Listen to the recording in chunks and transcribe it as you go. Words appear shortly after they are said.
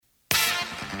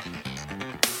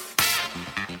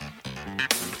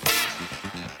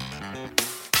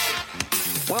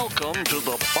Welcome to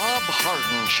the Bob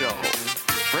Harden Show,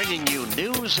 bringing you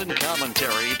news and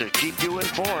commentary to keep you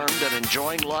informed and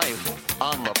enjoying life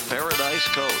on the Paradise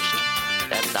Coast.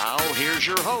 And now, here's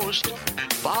your host,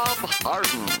 Bob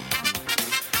Harden.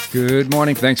 Good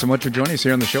morning. Thanks so much for joining us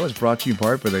here on the show. It's brought to you in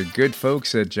part by the good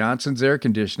folks at Johnson's Air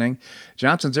Conditioning.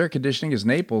 Johnson's Air Conditioning is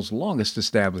Naples' longest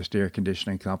established air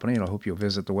conditioning company, and I hope you'll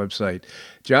visit the website,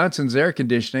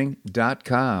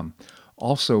 johnsonsairconditioning.com.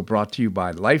 Also brought to you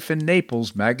by Life in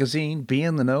Naples magazine. Be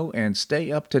in the know and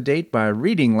stay up to date by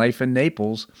reading Life in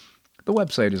Naples. The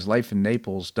website is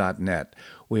lifeinnaples.net.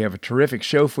 We have a terrific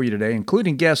show for you today,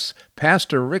 including guests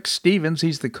Pastor Rick Stevens.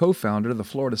 He's the co-founder of the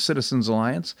Florida Citizens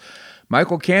Alliance.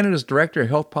 Michael Cannon is Director of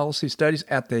Health Policy Studies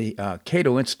at the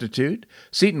Cato Institute.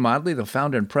 Seton Modley, the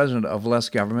founder and president of Less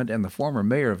Government, and the former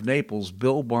mayor of Naples,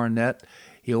 Bill Barnett.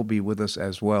 He'll be with us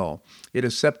as well. It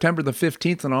is September the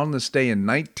 15th, and on this day in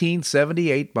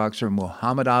 1978, boxer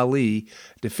Muhammad Ali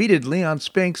defeated Leon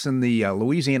Spinks in the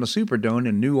Louisiana Superdome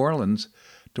in New Orleans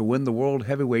to win the World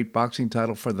Heavyweight Boxing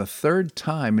title for the third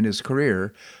time in his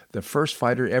career, the first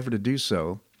fighter ever to do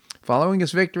so. Following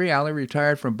his victory, Ali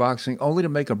retired from boxing only to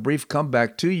make a brief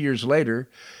comeback 2 years later.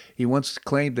 He once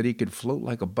claimed that he could float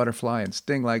like a butterfly and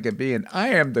sting like a bee, and I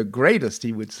am the greatest,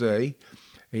 he would say.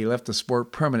 He left the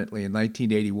sport permanently in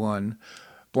 1981.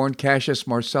 Born Cassius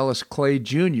Marcellus Clay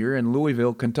Jr. in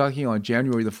Louisville, Kentucky on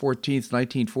January the 14th,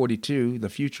 1942, the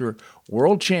future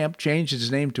world champ changed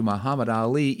his name to Muhammad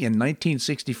Ali in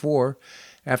 1964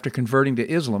 after converting to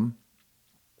Islam.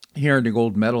 He earned a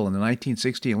gold medal in the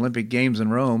 1960 Olympic Games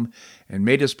in Rome and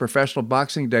made his professional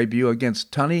boxing debut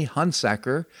against Tony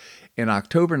Hunsaker in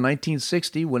October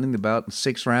 1960, winning the bout in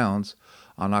 6 rounds.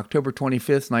 On October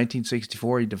 25th,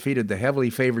 1964, he defeated the heavily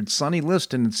favored Sonny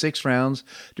Liston in 6 rounds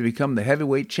to become the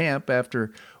heavyweight champ,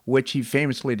 after which he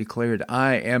famously declared,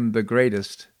 "I am the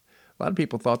greatest." A lot of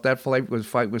people thought that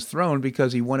fight was thrown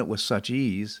because he won it with such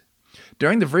ease.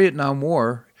 During the Vietnam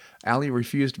War, Ali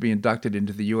refused to be inducted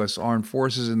into the U.S. Armed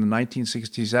Forces in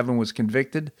 1967, was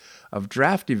convicted of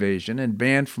draft evasion, and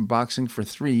banned from boxing for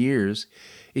 3 years.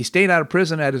 He stayed out of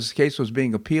prison as his case was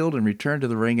being appealed and returned to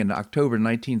the ring in October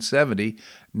 1970,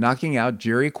 knocking out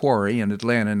Jerry Quarry in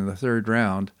Atlanta in the 3rd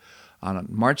round. On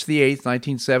March the 8th,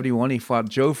 1971, he fought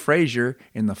Joe Frazier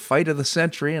in the fight of the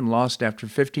century and lost after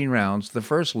 15 rounds, the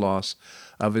first loss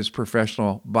of his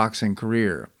professional boxing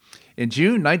career. In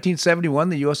June 1971,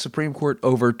 the U.S. Supreme Court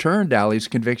overturned Ali's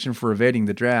conviction for evading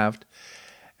the draft.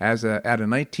 At a January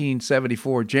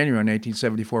 1974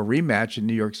 rematch in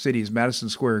New York City's Madison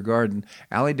Square Garden,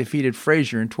 Ali defeated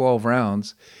Frazier in 12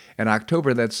 rounds. In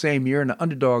October that same year, an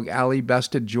underdog Ali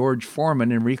bested George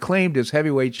Foreman and reclaimed his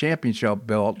heavyweight championship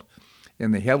belt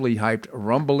in the heavily hyped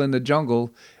Rumble in the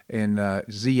Jungle in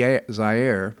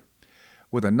Zaire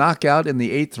with a knockout in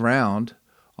the 8th round.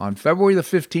 On February the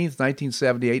 15th,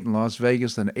 1978, in Las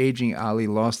Vegas, an aging Ali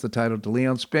lost the title to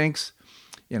Leon Spinks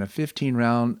in a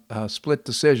 15-round split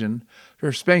decision.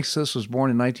 Spinks was born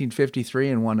in 1953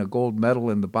 and won a gold medal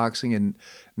in the boxing in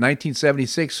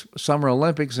 1976 Summer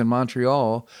Olympics in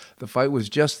Montreal. The fight was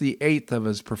just the 8th of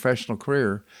his professional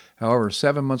career. However,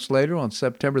 7 months later, on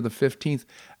September the 15th,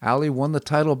 Ali won the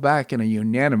title back in a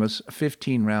unanimous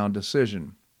 15-round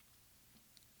decision.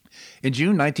 In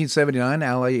June 1979,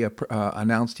 Ali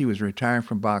announced he was retiring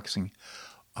from boxing.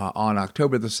 On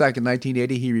October the 2nd,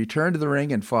 1980, he returned to the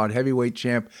ring and fought heavyweight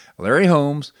champ Larry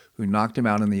Holmes, who knocked him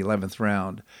out in the 11th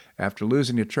round. After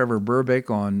losing to Trevor Burbick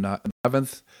on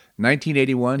 11th,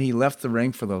 1981, he left the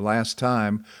ring for the last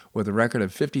time with a record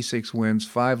of 56 wins,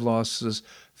 5 losses,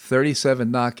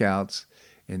 37 knockouts.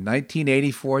 In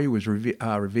 1984, he was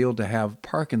revealed to have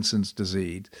Parkinson's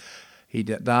disease. He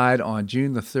died on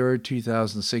June the 3rd,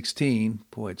 2016.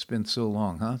 Boy, it's been so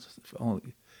long, huh?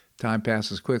 Time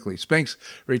passes quickly. Spinks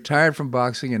retired from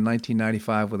boxing in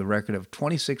 1995 with a record of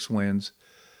 26 wins,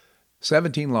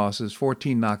 17 losses,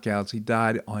 14 knockouts. He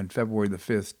died on February the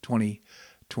 5th,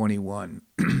 2021.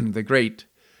 The great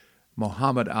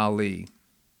Muhammad Ali.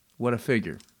 What a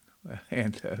figure.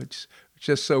 And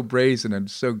just so brazen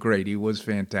and so great. He was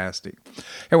fantastic.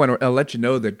 I want to let you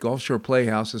know that Gulf Shore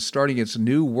Playhouse is starting its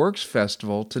New Works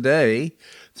Festival today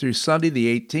through Sunday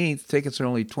the 18th. Tickets are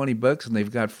only $20, and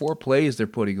they've got 4 plays they're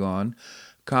putting on.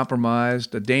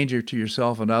 Compromised, A Danger to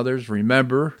Yourself and Others,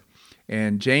 Remember,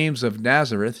 and James of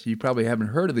Nazareth. You probably haven't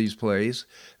heard of these plays.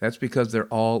 That's because they're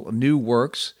all new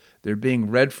works. They're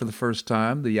being read for the first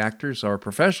time. The actors are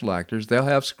professional actors. They'll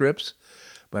have scripts.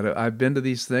 But I've been to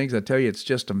these things. I tell you, it's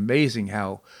just amazing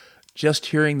how just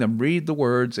hearing them read the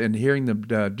words and hearing them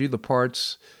do the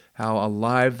parts, how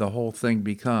alive the whole thing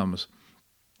becomes.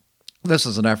 This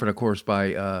is an effort, of course,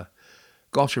 by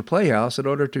Gulf Shore Playhouse in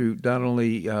order to not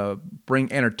only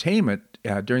bring entertainment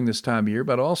during this time of year,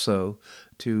 but also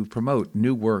to promote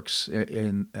new works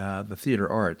in the theater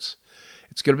arts.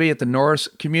 It's going to be at the Norris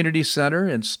Community Center,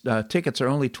 and tickets are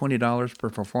only $20 per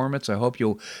performance. I hope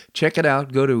you'll check it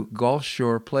out. Go to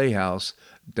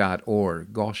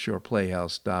GulfshorePlayhouse.org,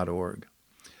 GulfshorePlayhouse.org.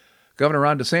 Governor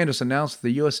Ron DeSantis announced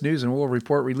the U.S. News & World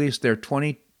Report released their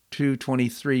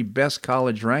 22-23 best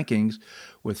college rankings,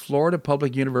 with Florida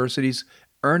public universities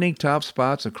earning top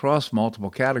spots across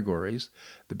multiple categories.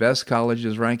 The best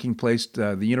colleges ranking placed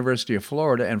the University of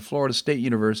Florida and Florida State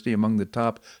University among the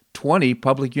top 20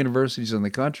 public universities in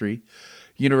the country.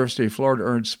 University of Florida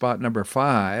earned spot number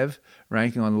 5,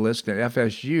 ranking on the list, and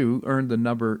FSU earned the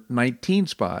number 19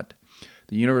 spot.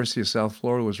 The University of South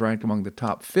Florida was ranked among the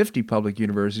top 50 public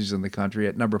universities in the country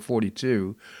at number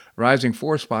 42, rising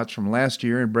 4 spots from last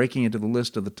year and breaking into the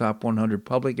list of the top 100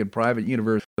 public and private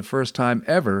universities for the first time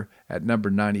ever at number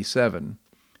 97.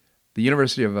 The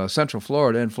University of Central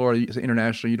Florida and Florida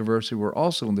International University were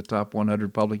also in the top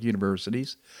 100 public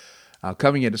universities,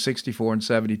 coming in at 64 and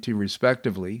 72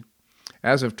 respectively.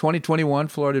 As of 2021,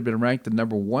 Florida had been ranked the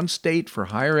number 1 state for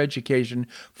higher education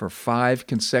for 5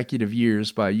 consecutive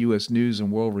years by U.S. News &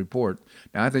 World Report.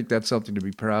 Now, I think that's something to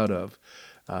be proud of.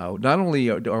 Not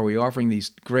only are we offering these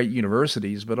great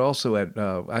universities, but also at,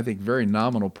 I think, very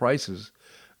nominal prices.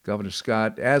 Governor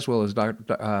Scott, as well as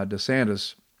Dr.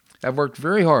 DeSantis, have worked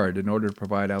very hard in order to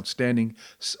provide outstanding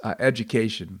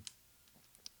education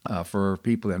for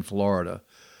people in Florida.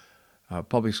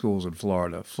 Public schools in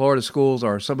Florida. Florida schools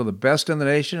are some of the best in the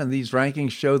nation, and these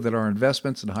rankings show that our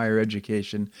investments in higher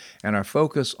education and our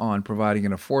focus on providing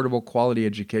an affordable, quality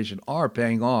education are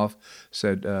paying off,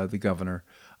 said the governor.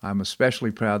 I'm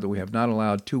especially proud that we have not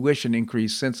allowed tuition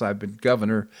increase since I've been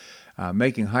governor,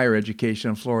 making higher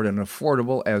education in Florida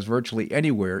affordable as virtually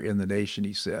anywhere in the nation,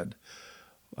 he said.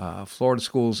 Florida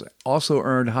schools also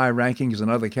earned high rankings in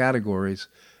other categories.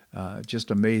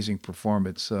 Just amazing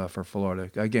performance for Florida.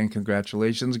 Again,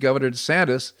 congratulations, Governor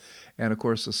DeSantis, and, of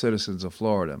course, the citizens of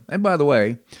Florida. And, by the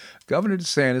way, Governor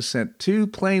DeSantis sent 2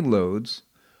 plane loads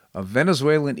of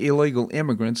Venezuelan illegal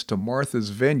immigrants to Martha's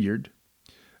Vineyard.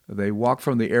 They walked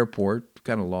from the airport,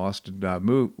 kind of lost, and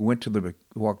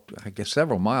walked, I guess,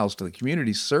 several miles to the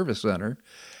Community Service Center.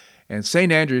 And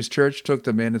St. Andrew's Church took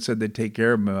them in and said they'd take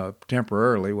care of them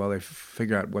temporarily while they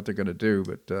figure out what they're going to do.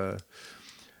 But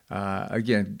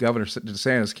again, Governor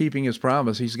DeSantis keeping his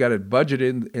promise. He's got it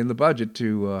budgeted in the budget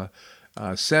to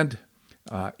send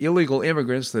illegal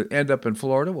immigrants that end up in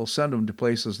Florida. We'll send them to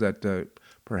places that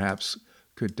perhaps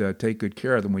could take good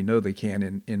care of them. We know they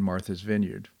can in Martha's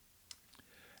Vineyard.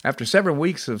 After several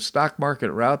weeks of stock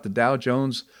market rout, the Dow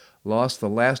Jones lost the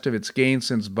last of its gains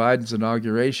since Biden's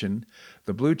inauguration.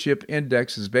 The blue chip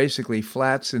index is basically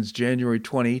flat since January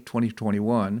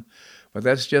 2021. But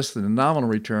that's just the nominal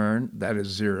return, that is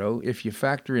 0. If you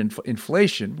factor in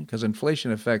inflation, because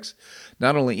inflation affects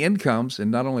not only incomes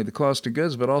and not only the cost of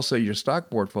goods, but also your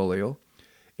stock portfolio,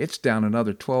 it's down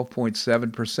another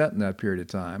 12.7% in that period of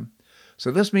time. So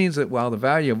this means that while the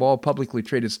value of all publicly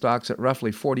traded stocks at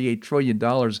roughly $48 trillion,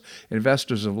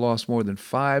 investors have lost more than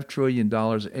 $5 trillion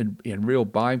in real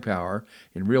buying power,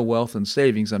 in real wealth and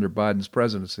savings under Biden's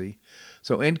presidency.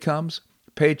 So incomes,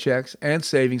 paychecks, and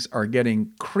savings are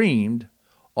getting creamed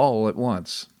all at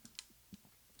once.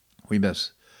 We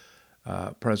miss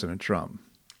President Trump.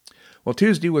 Well,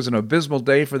 Tuesday was an abysmal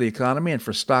day for the economy and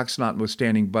for stocks,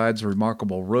 notwithstanding Biden's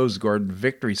remarkable Rose Garden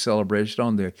victory celebration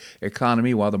on the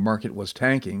economy while the market was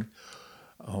tanking.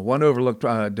 One overlooked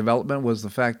development was the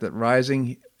fact that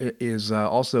rising is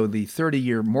also the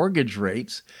 30-year mortgage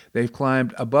rates. They've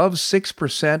climbed above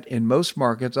 6% in most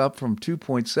markets, up from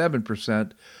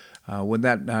 2.7% when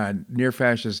that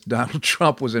near-fascist Donald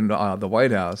Trump was in the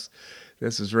White House.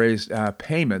 This has raised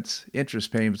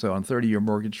interest payments on 30-year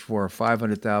mortgage for a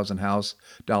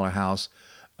 $500,000 house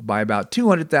by about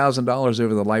 $200,000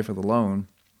 over the life of the loan.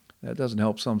 That doesn't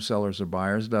help some sellers or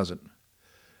buyers, does it?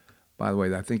 By the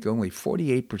way, I think only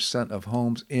 48% of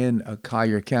homes in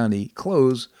Collier County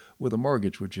close with a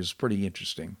mortgage, which is pretty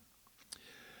interesting.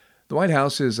 The White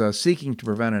House is seeking to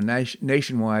prevent a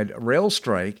nationwide rail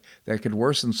strike that could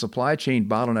worsen supply chain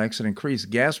bottlenecks and increase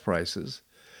gas prices.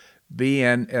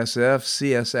 BNSF,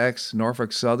 CSX,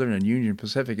 Norfolk Southern, and Union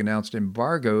Pacific announced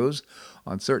embargoes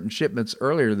on certain shipments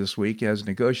earlier this week as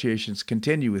negotiations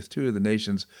continue with 2 of the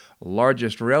nation's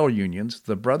largest rail unions,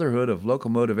 the Brotherhood of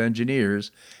Locomotive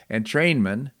Engineers and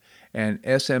Trainmen, and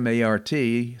SMART,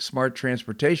 Smart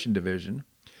Transportation Division.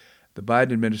 The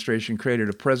Biden administration created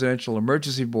a presidential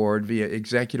emergency board via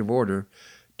executive order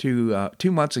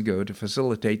 2 months ago to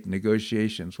facilitate the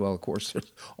negotiations. Well, of course,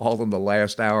 it's all in the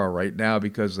last hour right now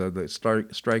because the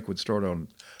strike would start on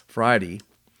Friday.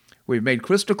 We've made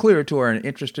crystal clear to our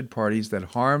interested parties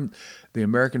that harm the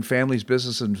American families,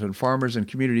 businesses, and farmers and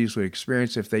communities would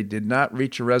experience if they did not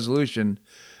reach a resolution,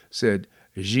 said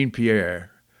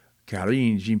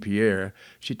Karine Jean-Pierre.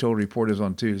 She told reporters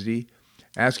on Tuesday,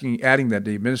 adding that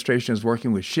the administration is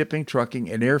working with shipping, trucking,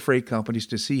 and air freight companies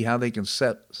to see how they can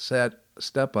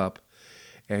step up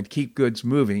and keep goods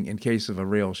moving in case of a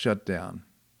rail shutdown.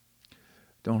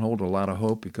 Don't hold a lot of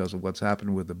hope because of what's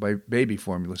happened with the baby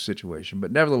formula situation.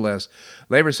 But nevertheless,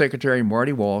 Labor Secretary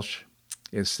Marty Walsh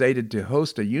is slated to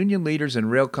host a union leaders and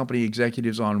rail company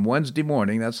executives on Wednesday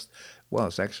morning. It's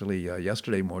actually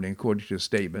yesterday morning, according to a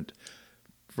statement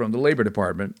from the Labor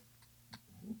Department.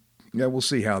 Yeah, we'll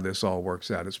see how this all works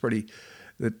out. It's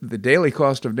the daily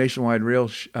cost of nationwide rail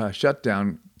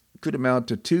shutdown could amount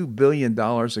to $2 billion,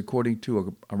 according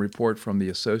to a report from the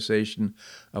Association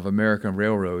of American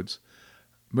Railroads.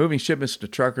 Moving shipments to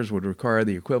truckers would require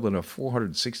the equivalent of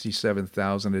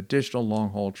 467,000 additional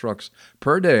long-haul trucks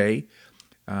per day,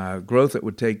 growth that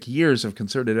would take years of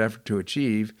concerted effort to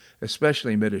achieve,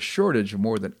 especially amid a shortage of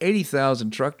more than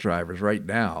 80,000 truck drivers right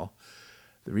now.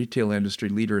 The Retail Industry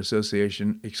Leader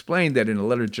Association explained that in a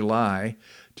letter in July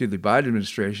to the Biden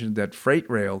administration that freight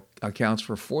rail accounts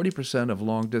for 40% of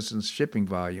long-distance shipping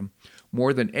volume,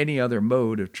 more than any other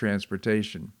mode of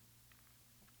transportation.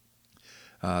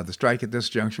 The strike at this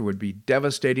juncture would be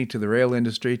devastating to the rail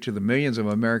industry, to the millions of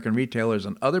American retailers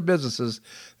and other businesses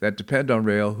that depend on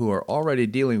rail who are already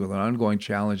dealing with an ongoing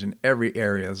challenge in every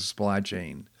area of the supply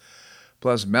chain.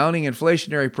 Plus, mounting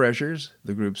inflationary pressures,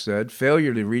 the group said,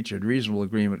 failure to reach a reasonable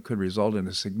agreement could result in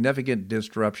a significant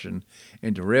disruption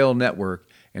into rail network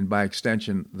and, by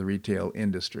extension, the retail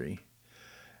industry.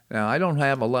 Now, I don't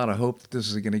have a lot of hope that this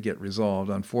is going to get resolved,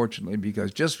 unfortunately,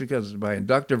 because by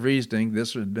inductive reasoning,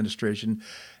 this administration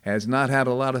has not had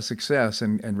a lot of success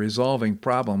in resolving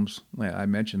problems. Well, I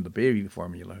mentioned the baby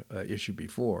formula issue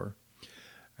before.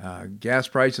 Gas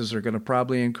prices are going to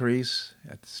probably increase.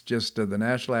 It's just the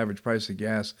national average price of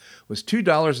gas was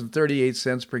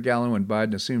 $2.38 per gallon when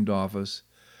Biden assumed office,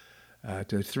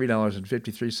 to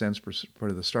 $3.53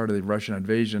 for the start of the Russian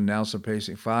invasion, now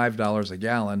surpassing $5 a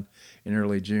gallon in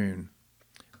early June.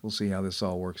 We'll see how this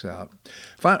all works out.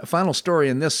 Final story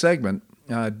in this segment,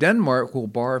 Denmark will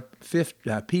bar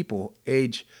people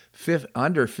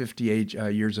under 58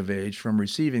 years of age from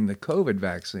receiving the COVID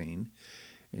vaccine.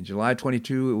 In July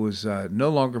 22, it was no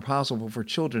longer possible for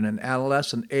children and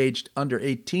adolescents aged under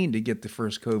 18 to get the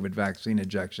first COVID vaccine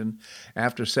injection.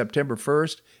 After September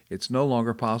 1st, it's no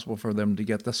longer possible for them to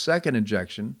get the second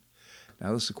injection.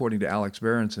 Now, this is according to Alex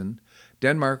Berenson.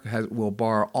 Denmark will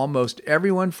bar almost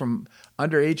everyone from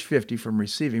under age 50 from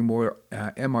receiving more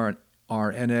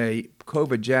mRNA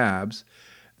COVID jabs,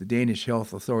 the Danish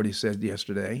Health Authority said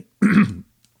yesterday.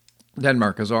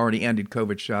 Denmark has already ended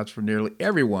COVID shots for nearly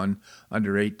everyone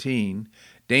under 18.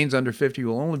 Danes under 50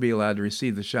 will only be allowed to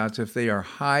receive the shots if they are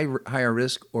higher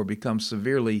risk or become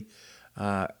severely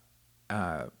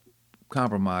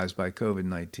compromised by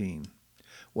COVID-19.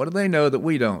 What do they know that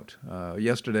we don't?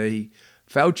 Yesterday,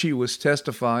 Fauci was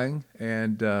testifying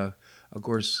and, of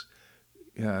course,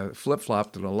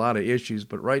 flip-flopped on a lot of issues.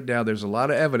 But right now there's a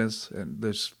lot of evidence,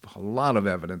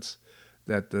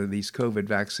 that these COVID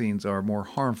vaccines are more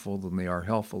harmful than they are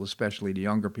helpful, especially to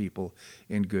younger people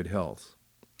in good health.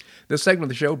 This segment of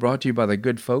the show brought to you by the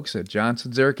good folks at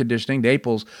Johnson's Air Conditioning,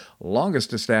 Naples'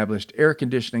 longest established air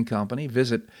conditioning company.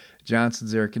 Visit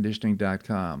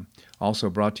johnsonsairconditioning.com. Also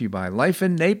brought to you by Life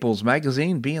in Naples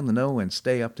magazine. Be in the know and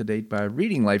stay up to date by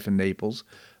reading Life in Naples.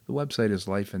 The website is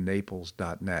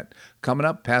lifeinnaples.net. Coming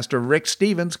up, Pastor Rick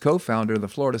Stevens, co-founder of the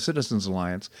Florida Citizens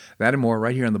Alliance. That and more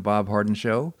right here on The Bob Harden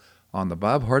Show on the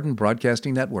Bob Harden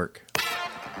Broadcasting Network.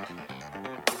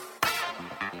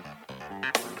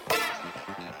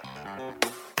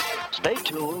 Stay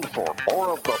tuned for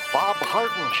more of The Bob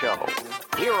Harden Show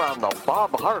here on the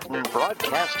Bob Harden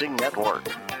Broadcasting Network.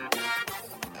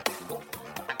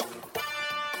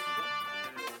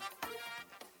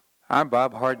 I'm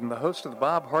Bob Harden, the host of The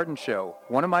Bob Harden Show.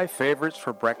 One of my favorites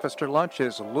for breakfast or lunch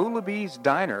is Lulabee's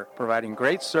Diner, providing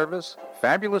great service,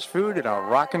 fabulous food, and a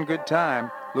rockin' good time.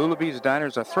 Lulabee's Diner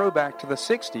is a throwback to the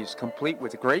 60s, complete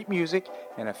with great music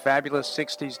and a fabulous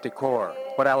 60s decor.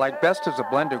 What I like best is a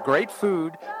blend of great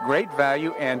food, great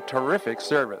value, and terrific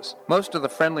service. Most of the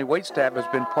friendly waitstaff has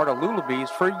been part of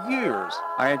Lulabee's for years.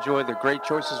 I enjoy the great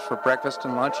choices for breakfast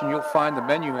and lunch, and you'll find the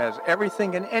menu has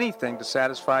everything and anything to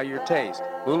satisfy your taste.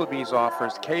 Lulabee's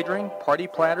offers catering, party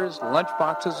platters, lunch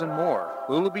boxes, and more.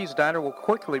 Lulabee's Diner will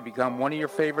quickly become one of your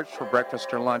favorites for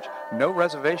breakfast or lunch. No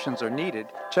reservations are needed.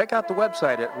 Check out the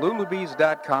website at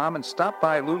lulabees.com and stop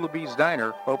by Lulabee's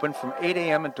Diner, open from 8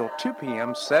 a.m. until 2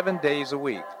 p.m. 7 days a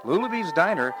week. Lulabee's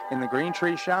Diner in the Green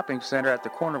Tree Shopping Center at the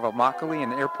corner of Immokalee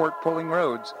and Airport Pulling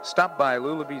Roads. Stop by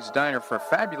Lulabee's Diner for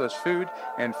fabulous food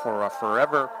and for a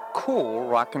forever cool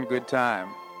rockin' good time.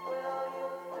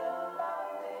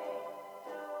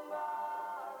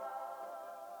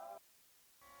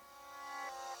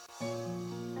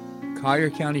 Collier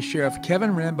County Sheriff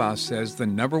Kevin Rambas says the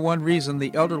number one reason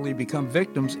the elderly become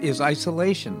victims is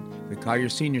isolation. The Collier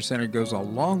Senior Center goes a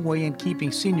long way in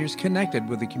keeping seniors connected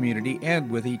with the community and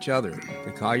with each other.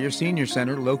 The Collier Senior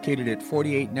Center, located at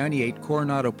 4898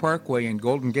 Coronado Parkway in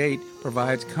Golden Gate,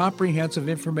 provides comprehensive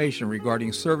information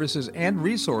regarding services and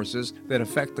resources that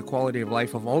affect the quality of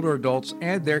life of older adults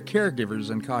and their caregivers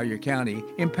in Collier County,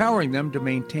 empowering them to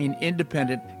maintain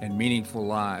independent and meaningful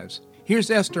lives.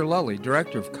 Here's Esther Lully,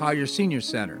 Director of Collier Senior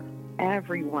Center.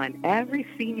 Everyone, every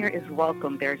senior is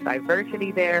welcome. There's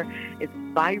diversity there. It's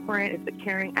vibrant. It's a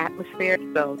caring atmosphere.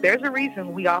 So there's a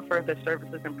reason we offer the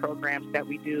services and programs that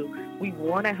we do. We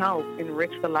want to help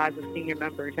enrich the lives of senior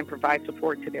members and provide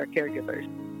support to their caregivers.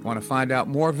 Want to find out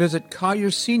more? Visit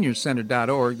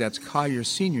collierseniorcenter.org. That's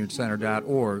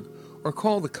collierseniorcenter.org. Or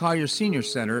call the Collier Senior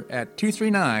Center at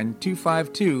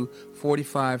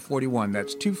 239-252-4541.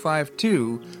 That's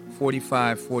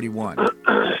 252-4541.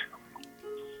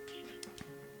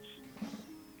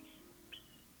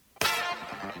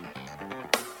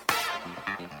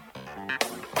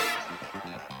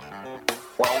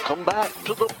 Welcome back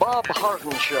to the Bob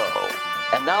Harden Show.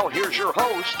 And now here's your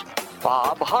host,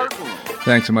 Bob Harden.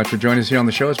 Thanks so much for joining us here on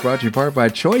the show. It's brought to you in part by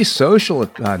Choice Social,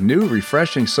 a new,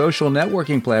 refreshing social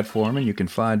networking platform, and you can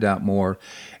find out more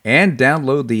and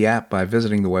download the app by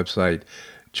visiting the website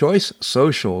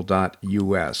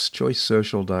choicesocial.us.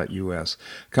 choicesocial.us.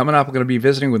 Coming up, we're going to be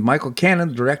visiting with Michael Cannon,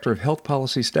 the Director of Health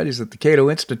Policy Studies at the Cato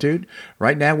Institute.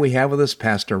 Right now, we have with us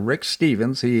Pastor Rick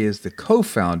Stevens. He is the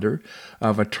co-founder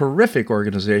of a terrific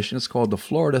organization. It's called the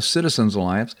Florida Citizens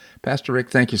Alliance. Pastor Rick,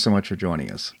 thank you so much for joining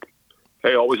us.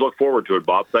 Hey, always look forward to it,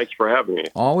 Bob. Thanks for having me.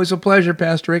 Always a pleasure,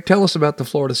 Pastor Rick. Tell us about the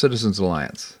Florida Citizens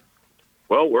Alliance.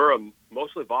 Well, we're a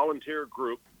mostly volunteer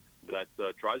group that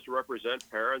tries to represent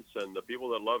parents and the people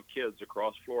that love kids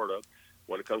across Florida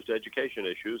when it comes to education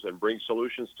issues and bring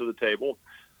solutions to the table.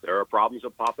 There are problems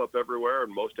that pop up everywhere,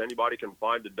 and most anybody can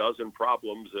find a dozen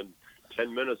problems in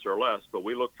 10 minutes or less, but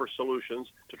we look for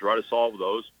solutions to try to solve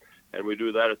those. And we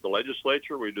do that at the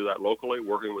legislature. We do that locally,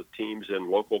 working with teams in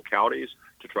local counties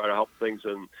to try to help things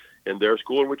in their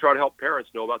school. And we try to help parents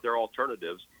know about their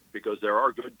alternatives, because there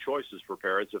are good choices for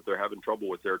parents if they're having trouble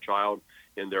with their child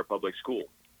in their public school.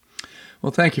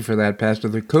 Well, thank you for that, Pastor.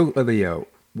 The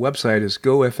website is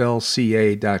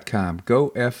goflca.com.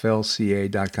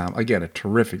 goflca.com. Again,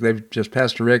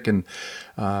 Pastor Rick and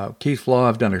Keith Flaw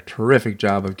have done a terrific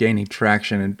job of gaining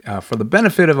traction and for the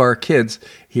benefit of our kids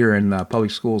here in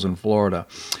public schools in Florida.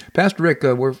 Pastor Rick,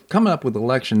 we're coming up with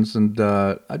elections, and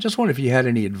I just wondered if you had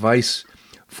any advice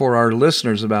for our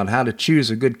listeners about how to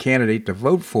choose a good candidate to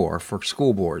vote for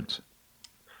school boards.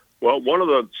 Well, one of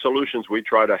the solutions we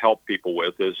try to help people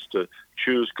with is to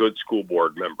choose good school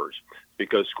board members,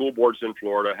 because school boards in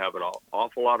Florida have an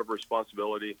awful lot of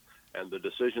responsibility, and the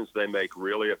decisions they make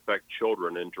really affect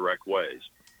children in direct ways.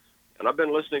 And I've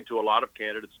been listening to a lot of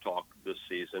candidates talk this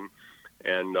season,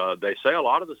 and they say a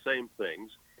lot of the same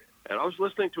things. And I was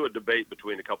listening to a debate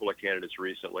between a couple of candidates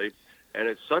recently, and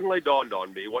it suddenly dawned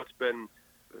on me what's been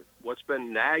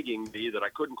nagging me that I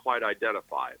couldn't quite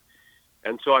identify.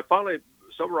 And so I finally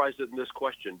summarized it in this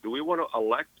question: do we want to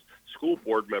elect school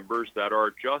board members that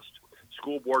are just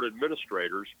school board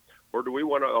administrators, or do we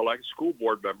want to elect school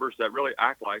board members that really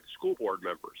act like school board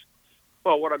members?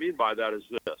 Well, what I mean by that is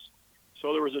this.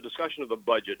 So there was a discussion of the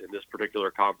budget in this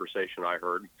particular conversation I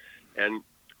heard, and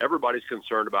everybody's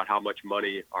concerned about how much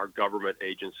money our government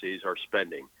agencies are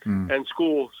spending. And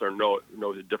schools are no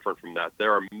different from that.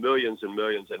 There are millions and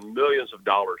millions and millions of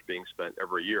dollars being spent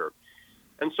every year.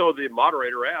 And so the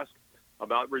moderator asked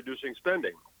about reducing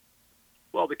spending.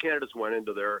 Well, the candidates went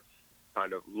into their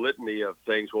kind of litany of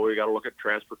things. Well, we got to look at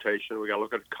transportation, we got to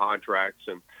look at contracts,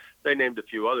 and they named a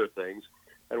few other things.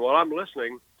 And while I'm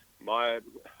listening, I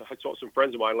saw some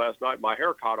friends of mine last night, my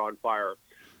hair caught on fire.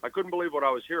 I couldn't believe what I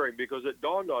was hearing, because it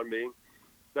dawned on me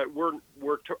that we're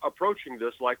approaching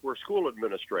this like we're school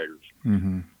administrators.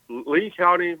 Mm-hmm. Lee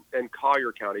County and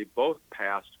Collier County both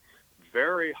passed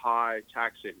very high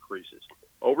tax increases.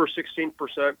 over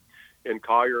 16%. In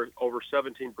Collier, over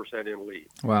 17% in Lee.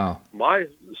 Wow. My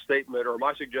statement or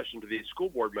my suggestion to these school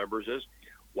board members is,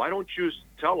 why don't you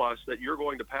tell us that you're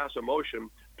going to pass a motion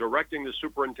directing the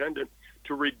superintendent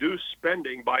to reduce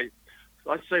spending by,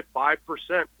 let's say, 5%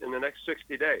 in the next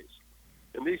 60 days?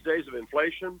 In these days of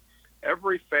inflation,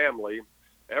 every family,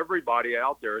 everybody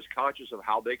out there is conscious of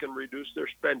how they can reduce their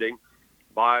spending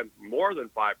by more than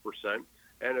 5%.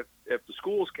 And if the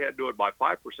schools can't do it by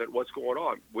 5%, what's going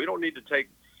on? We don't need to take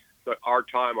our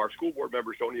time. Our school board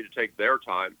members don't need to take their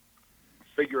time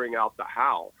figuring out the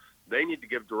how. They need to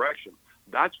give direction.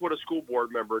 That's what a school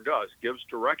board member does, gives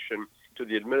direction to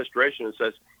the administration and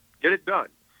says, get it done.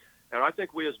 And I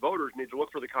think we as voters need to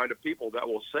look for the kind of people that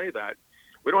will say that.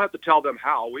 We don't have to tell them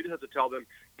how. We just have to tell them,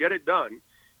 get it done.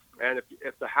 And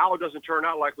if the how doesn't turn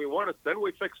out like we want it, then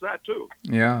we fix that too.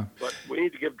 Yeah. But we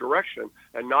need to give direction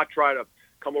and not try to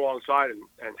come alongside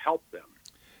and help them.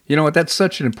 You know what? That's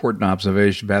such an important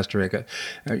observation, Pastor Rick.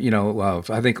 I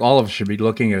think all of us should be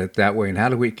looking at it that way. And how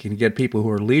do we can get people who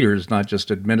are leaders, not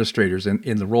just administrators,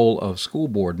 in the role of school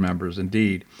board members,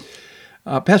 indeed.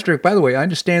 Pastor Rick, by the way, I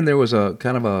understand there was a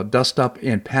kind of a dust-up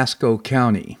in Pasco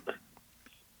County.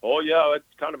 Oh, yeah, it's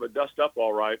kind of a dust-up,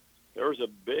 all right. There was a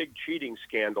big cheating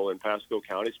scandal in Pasco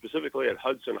County, specifically at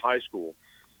Hudson High School.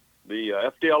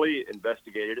 The FDLE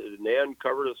investigated it, and they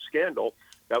uncovered a scandal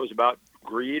that was about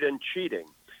greed and cheating.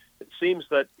 It seems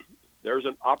that there's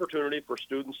an opportunity for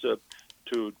students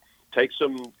to take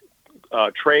some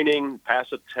training,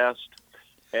 pass a test,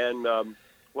 and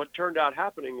what turned out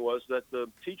happening was that the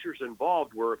teachers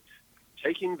involved were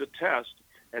taking the test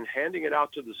and handing it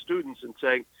out to the students and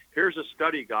saying, here's a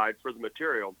study guide for the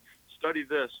material. Study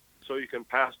this so you can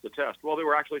pass the test. Well, they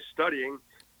were actually studying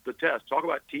the test. Talk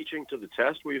about teaching to the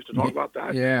test. We used to talk about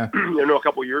that a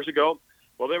couple of years ago.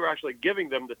 Well, they were actually giving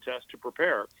them the test to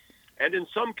prepare. And in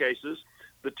some cases,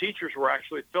 the teachers were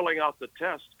actually filling out the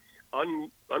test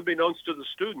unbeknownst to the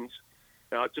students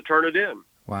to turn it in.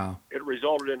 Wow. It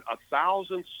resulted in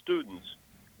 1,000 students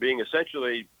being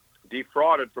essentially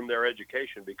defrauded from their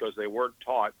education because they weren't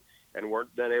taught and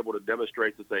weren't then able to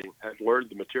demonstrate that they had learned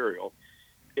the material.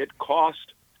 It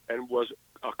cost and was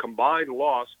a combined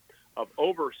loss of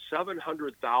over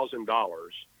 $700,000.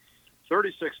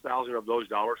 $36,000 of those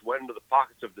dollars went into the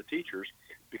pockets of the teachers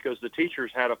because the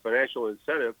teachers had a financial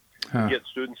incentive to get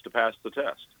students to pass the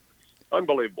test.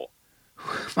 Unbelievable.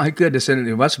 My goodness, and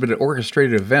it must have been an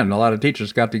orchestrated event. A lot of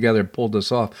teachers got together and pulled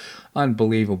this off.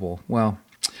 Unbelievable. Well,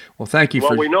 thank you.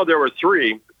 Well, we know there were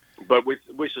 3, but we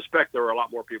suspect there were a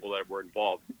lot more people that were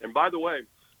involved. And by the way,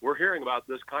 we're hearing about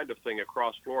this kind of thing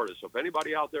across Florida. So if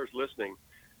anybody out there is listening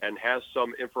and has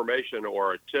some information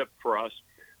or a tip for us,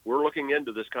 we're looking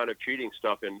into this kind of cheating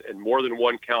stuff in more than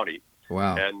one county.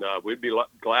 Wow. And we'd be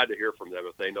glad to hear from them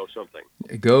if they know something.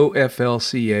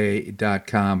 GoFLCA.com,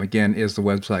 again, is the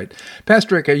website.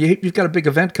 Pastor Rick, you've got a big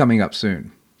event coming up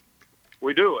soon.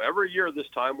 We do. Every year this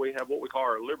time we have what we call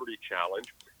our Liberty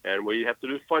Challenge, and we have to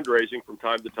do fundraising from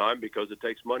time to time because it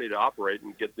takes money to operate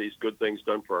and get these good things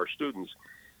done for our students.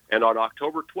 And on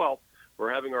October 12th,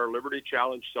 we're having our Liberty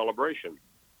Challenge celebration.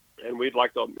 And we'd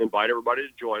like to invite everybody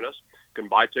to join us. You can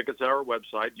buy tickets at our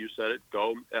website. You said it,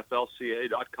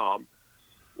 GoFLCA.com.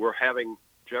 We're having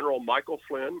General Michael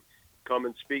Flynn come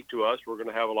and speak to us. We're going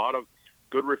to have a lot of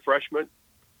good refreshment,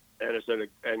 and it's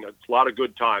a lot of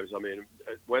good times. I mean,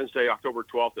 Wednesday, October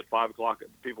 12th at 5 o'clock,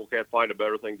 people can't find a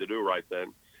better thing to do right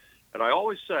then. And I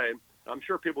always say, I'm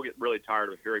sure people get really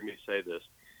tired of hearing me say this,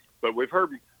 but we've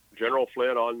heard General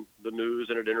Flynn on the news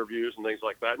and at interviews and things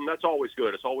like that, and that's always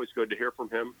good. It's always good to hear from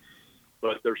him.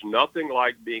 But there's nothing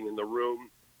like being in the room,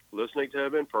 listening to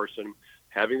him in person,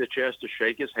 having the chance to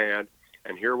shake his hand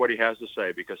and hear what he has to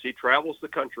say, because he travels the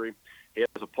country, he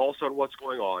has a pulse on what's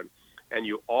going on, and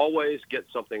you always get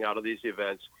something out of these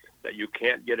events that you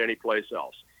can't get anyplace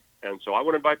else. And so I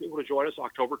want to invite people to join us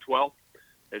October 12th.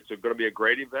 It's going to be a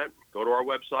great event. Go to our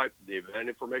website. The event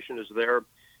information is there,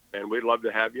 and we'd love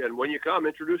to have you. And when you come,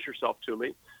 introduce yourself to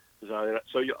me,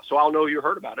 so I'll know you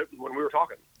heard about it when we were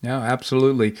talking. Yeah,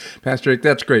 absolutely. Pastor Rick,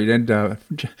 that's great. And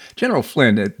General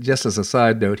Flynn, just as a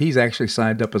side note, he's actually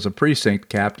signed up as a precinct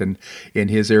captain in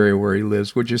his area where he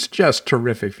lives, which is just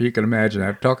terrific. If you can imagine,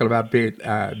 I'm talking about being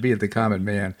the common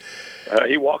man.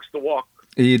 He walks the walk.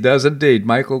 He does indeed.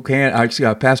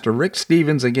 Pastor Rick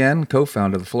Stevens, again,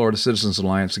 co-founder of the Florida Citizens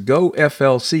Alliance.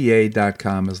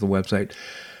 GoFLCA.com is the website.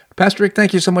 Pastor Rick,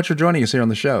 thank you so much for joining us here on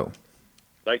the show.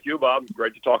 Thank you, Bob.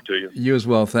 Great to talk to you. You as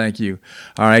well. Thank you.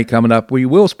 All right, coming up, we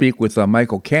will speak with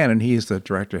Michael Cannon. He is the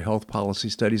Director of Health Policy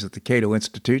Studies at the Cato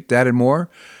Institute. That and more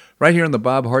right here on The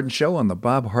Bob Harden Show on the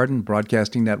Bob Harden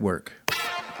Broadcasting Network.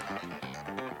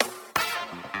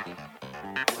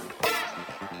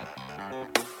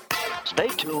 Stay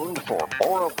tuned for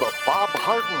more of the Bob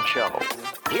Harden Show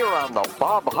here on the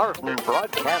Bob Harden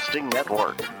Broadcasting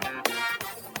Network.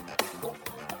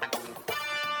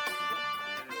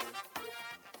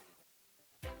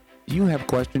 Do you have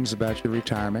questions about your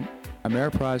retirement?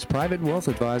 Ameriprise Private Wealth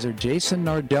Advisor Jason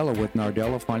Nardella with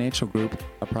Nardella Financial Group,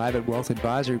 a private wealth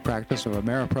advisory practice of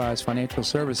Ameriprise Financial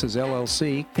Services,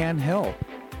 LLC, can help.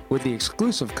 With the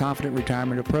exclusive Confident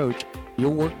Retirement Approach,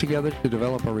 you'll work together to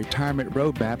develop a retirement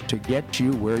roadmap to get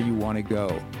you where you want to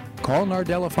go. Call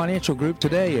Nardella Financial Group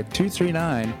today at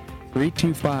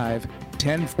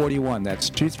 239-325-1041. That's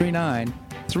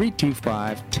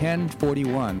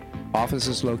 239-325-1041. Office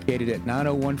is located at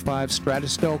 9015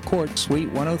 Stratosdale Court, Suite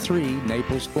 103,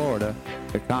 Naples, Florida.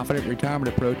 The Confident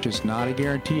Retirement Approach is not a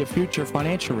guarantee of future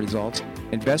financial results.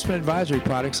 Investment advisory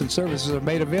products and services are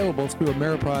made available through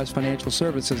Ameriprise Financial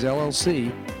Services,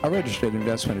 LLC, a registered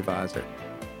investment advisor.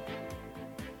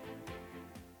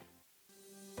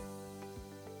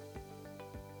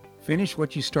 Finish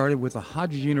what you started with the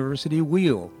Hodges University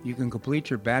Wheel. You can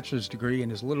complete your bachelor's degree in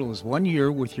as little as 1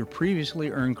 year with your previously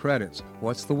earned credits.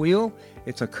 What's the Wheel?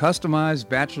 It's a customized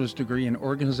bachelor's degree in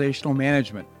organizational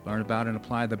management. Learn about and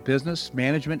apply the business,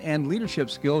 management, and leadership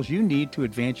skills you need to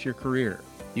advance your career.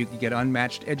 You can get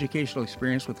unmatched educational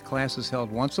experience with classes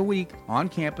held once a week on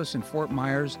campus in Fort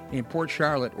Myers, in Port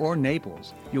Charlotte, or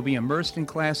Naples. You'll be immersed in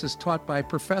classes taught by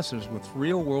professors with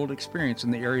real-world experience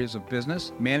in the areas of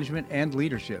business, management, and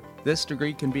leadership. This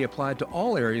degree can be applied to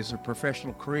all areas of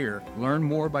professional career. Learn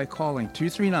more by calling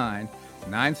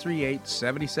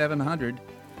 239-938-7700.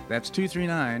 That's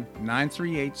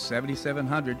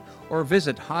 239-938-7700, or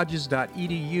visit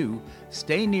hodges.edu.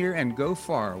 Stay near and go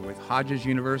far with Hodges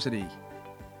University.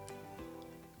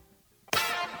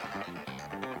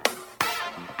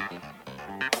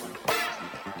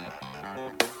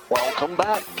 Welcome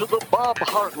back to the Bob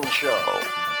Harden Show.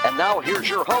 And now here's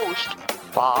your host,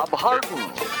 Bob Harden.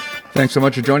 Thanks so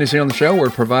much for joining us here on the show. We're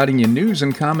providing you news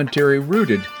and commentary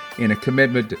rooted in a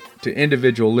commitment to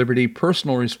individual liberty,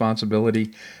 personal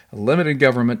responsibility, limited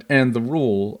government, and the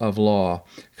rule of law.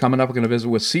 Coming up, we're going to visit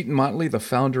with Seton Motley, the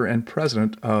founder and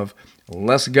president of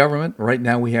Less Government. Right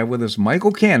now we have with us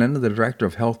Michael Cannon, the director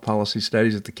of health policy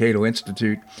studies at the Cato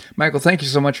Institute. Michael, thank you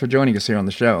so much for joining us here on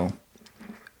the show.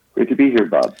 Great to be here,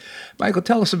 Bob. Michael,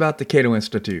 tell us about the Cato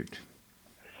Institute.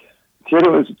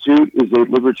 Cato Institute is a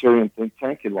libertarian think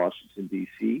tank in Washington,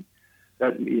 D.C.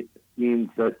 That means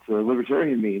that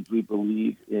libertarian means we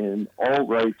believe in all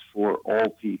rights for all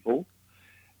people,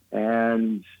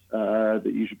 and that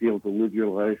you should be able to live your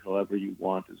life however you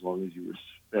want as long as you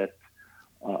respect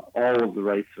all of the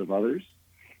rights of others.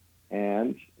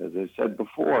 And as I said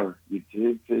before, we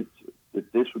think that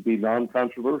this would be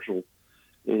non-controversial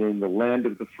in the land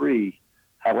of the free.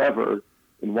 However,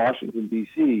 in Washington,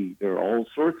 D.C., there are all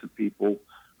sorts of people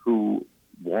who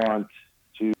want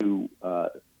to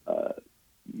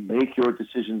make your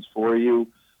decisions for you,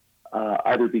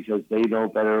 either because they know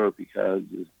better or because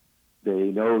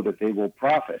they know that they will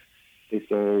profit if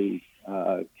they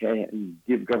can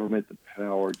give government the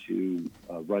power to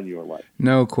run your life.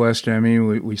 No question. I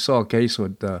mean, we saw a case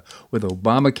with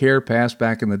Obamacare passed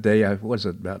back in the day. What was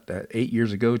it, about 8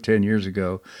 years ago, 10 years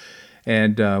ago?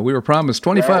 And we were promised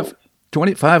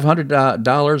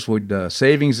 $2,500 with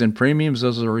savings in premiums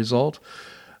as a result.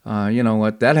 You know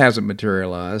what? That hasn't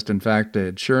materialized. In fact,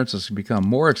 insurance has become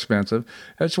more expensive.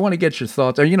 I just want to get your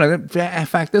thoughts. You know, in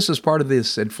fact, this is part of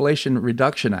this Inflation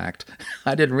Reduction Act.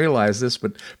 I didn't realize this,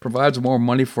 but provides more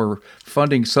money for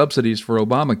funding subsidies for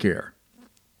Obamacare.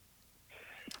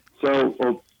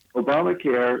 So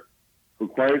Obamacare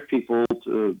requires people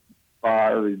to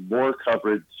buy more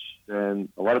coverage, and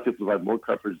a lot of people buy more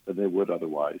coverage than they would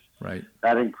otherwise. Right.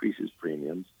 That increases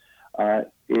premiums.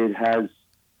 It has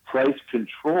price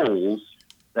controls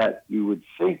that you would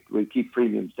think would keep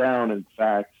premiums down. In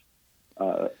fact,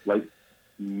 like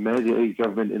many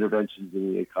government interventions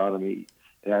in the economy,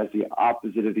 it has the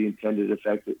opposite of the intended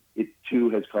effect. It too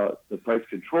has caused, the price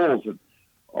controls have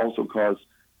also caused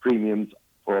premiums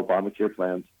for Obamacare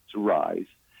plans to rise.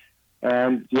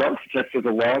 And the architects of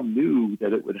the law knew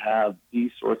that it would have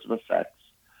these sorts of effects.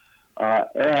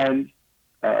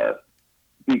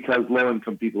 Because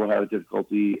low-income people have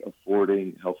difficulty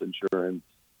affording health insurance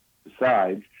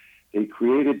besides, they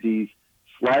created these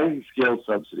sliding scale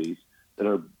subsidies that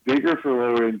are bigger for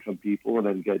lower-income people and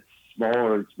then get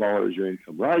smaller and smaller as your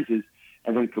income rises,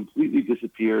 and then completely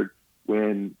disappeared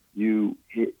when you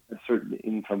hit a certain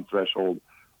income threshold,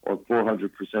 or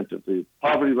 400% of the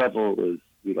poverty level, as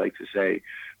we like to say,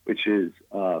 which is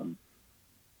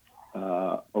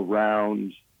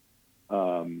around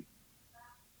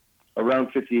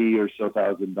around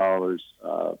 $50,000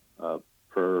 or so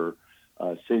per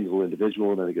single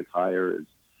individual, and then it gets higher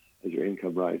as your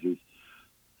income rises.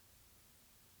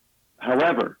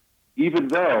 However, even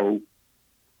though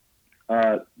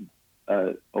there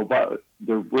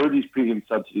were these premium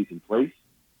subsidies in place,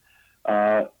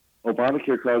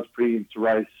 Obamacare caused premiums to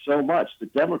rise so much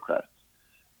that Democrats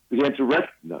began to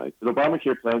recognize that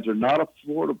Obamacare plans are not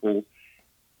affordable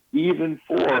even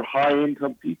for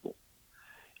high-income people.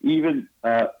 Even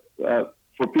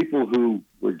for people who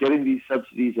were getting these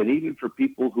subsidies, and even for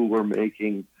people who were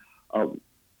making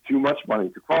too much money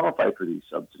to qualify for these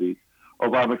subsidies,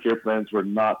 Obamacare plans were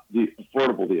not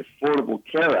affordable. The Affordable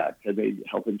Care Act had made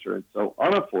health insurance so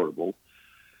unaffordable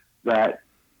that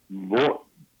more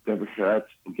Democrats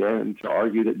began to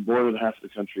argue that more than half the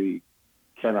country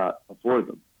cannot afford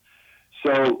them.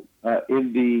 So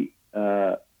in the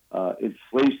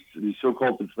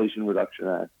so-called Inflation Reduction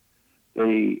Act,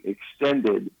 they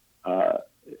extended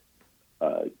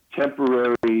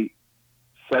temporary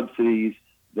subsidies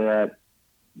that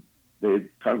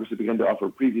Congress had begun to offer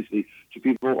previously to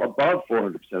people above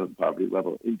 400% of the poverty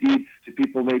level. Indeed, to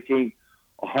people making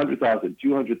 $100,000,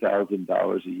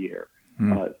 $200,000 a year,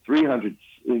 $300,000.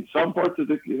 In some parts of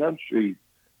the country,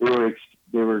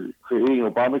 they were creating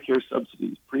Obamacare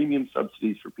subsidies, premium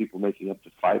subsidies for people making up to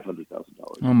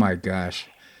 $500,000. Oh my gosh!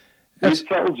 This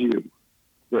tells you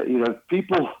that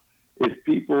if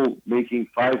people making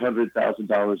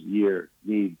 $500,000 a year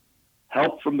need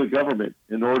help from the government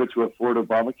in order to afford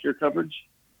Obamacare coverage,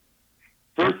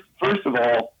 first of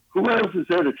all, who else is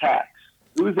there to tax?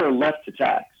 Who is there left to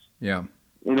tax? Yeah.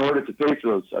 In order to pay for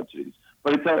those subsidies.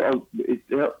 But it tells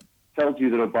you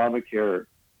that Obamacare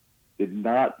did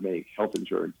not make health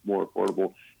insurance more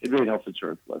affordable. It made health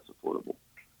insurance less affordable.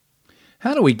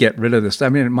 How do we get rid of this? I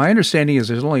mean, my understanding is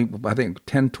there's only, I think,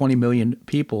 10, 20 million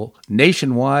people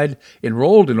nationwide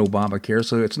enrolled in Obamacare,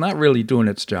 so it's not really doing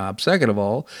its job. Second of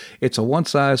all, it's a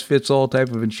one-size-fits-all type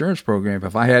of insurance program.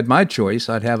 If I had my choice,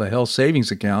 I'd have a health savings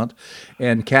account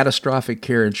and catastrophic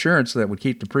care insurance that would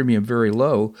keep the premium very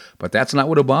low, but that's not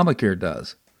what Obamacare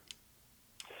does.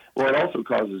 Well, it also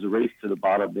causes a race to the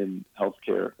bottom in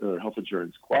healthcare or health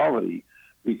insurance quality,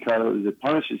 because it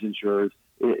punishes insurers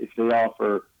if they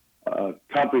offer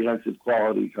comprehensive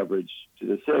quality coverage to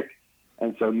the sick,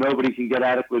 and so nobody can get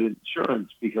adequate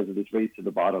insurance because of this race to the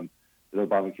bottom that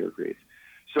Obamacare creates.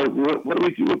 So what do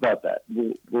we do about that?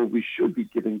 Well, we should be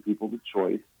giving people the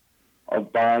choice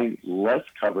of buying less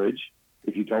coverage.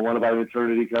 If you don't want to buy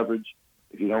maternity coverage,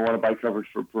 if you don't want to buy coverage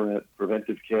for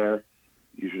preventive care,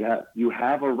 you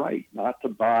have a right not to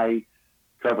buy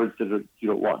coverage that you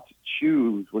don't want. To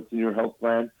choose what's in your health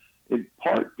plan, in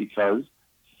part because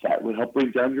that would help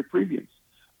bring down your premiums.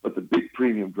 But the big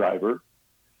premium driver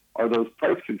are those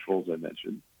price controls I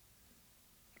mentioned.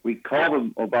 We call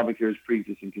them Obamacare's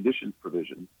pre-existing conditions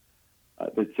provisions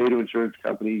that say to insurance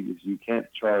companies, you can't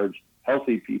charge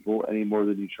healthy people any more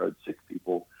than you charge sick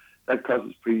people. That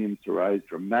causes premiums to rise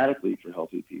dramatically for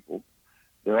healthy people.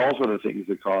 There are also the things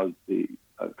that cause the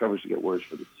coverage to get worse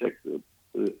for the sick. Those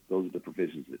are the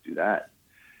provisions that do that.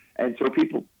 And so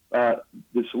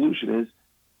the solution is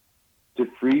to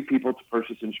free people to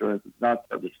purchase insurance that's not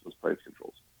subject to those price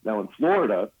controls. Now, in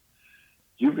Florida,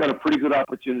 you've got a pretty good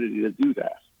opportunity to do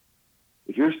that.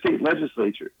 If your state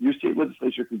legislature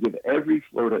could give every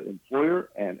Florida employer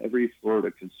and every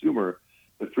Florida consumer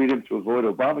the freedom to avoid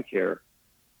Obamacare,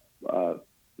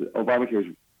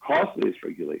 Obamacare's costliest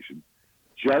regulation,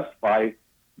 just by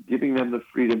giving them the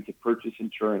freedom to purchase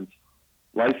insurance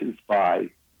licensed by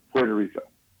Puerto Rico.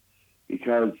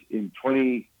 Because in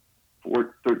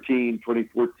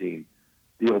 2014,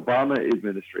 the Obama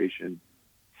administration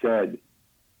said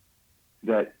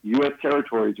that U.S.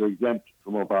 territories are exempt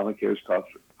from Obamacare's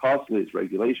costliest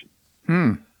regulations,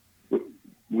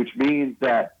 which means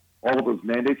that all of those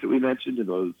mandates that we mentioned and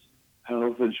those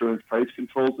health insurance price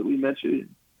controls that we mentioned,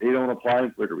 they don't apply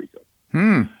in Puerto Rico.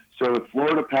 So if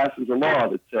Florida passes a law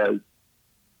that says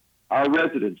our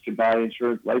residents can buy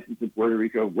insurance license in Puerto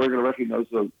Rico, we're going to recognize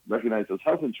those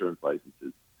health insurance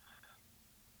licenses,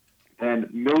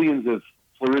 and millions of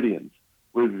Floridians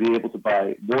would be able to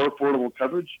buy more affordable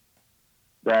coverage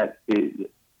that does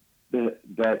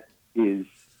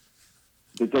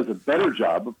a better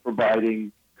job of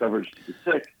providing coverage to the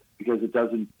sick, because it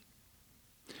doesn't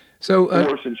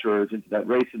force insurers into that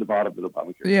race to the bottom of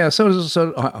Obamacare. Yeah. So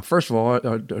first of all,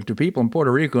 do people in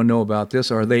Puerto Rico know about this?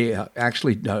 Are they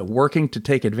actually working to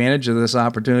take advantage of this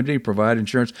opportunity to provide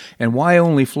insurance? And why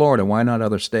only Florida? Why not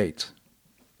other states?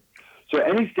 So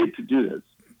any state could do this,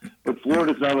 but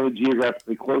Florida is not only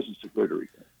geographically closest to Puerto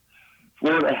Rico.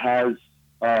 Florida has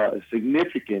a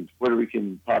significant Puerto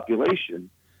Rican population,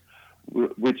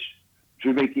 which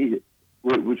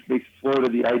makes Florida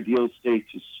the ideal state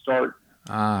to start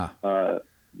to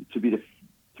be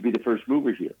the first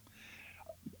mover here.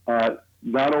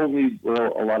 Not only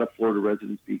will a lot of Florida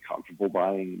residents be comfortable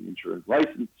buying an insurance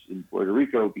license in Puerto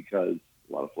Rico because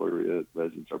a lot of Florida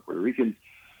residents are Puerto Ricans,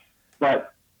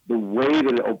 but the way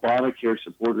that Obamacare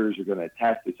supporters are going to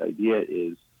attack this idea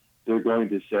is they're going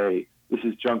to say, this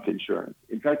is junk insurance.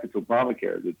 In fact, it's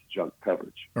Obamacare that's junk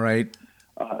coverage. Right.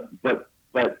 But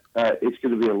it's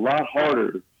going to be a lot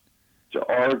harder to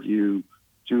argue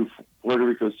to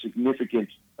Florida's significant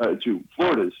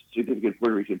Puerto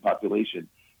Rican population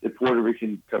that Puerto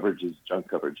Rican coverage is junk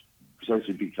coverage,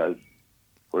 precisely because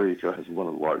Florida has one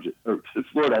of the largest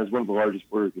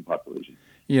Puerto Rican populations.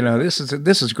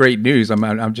 This is great news.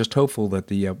 I'm just hopeful that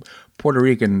the Puerto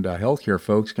Rican healthcare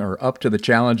folks are up to the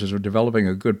challenges of developing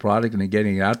a good product and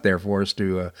getting it out there for us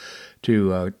to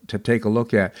take a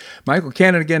look at. Michael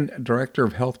Cannon, again, Director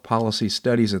of Health Policy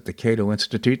Studies at the Cato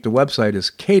Institute. The website is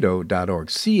cato.org,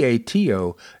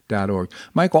 cato.org.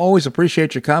 Michael, always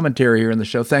appreciate your commentary here in the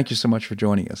show. Thank you so much for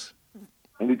joining us.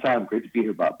 Anytime. Great to be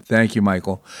here, Bob. Thank you,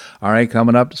 Michael. All right,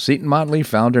 coming up, Seton Motley,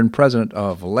 founder and president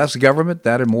of Less Government.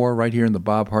 That and more right here in The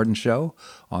Bob Harden Show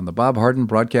on the Bob Harden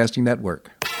Broadcasting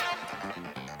Network.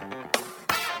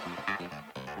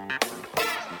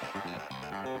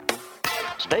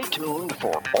 Stay tuned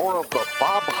for more of The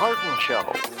Bob Harden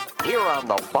Show here on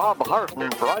the Bob Harden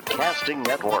Broadcasting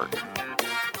Network.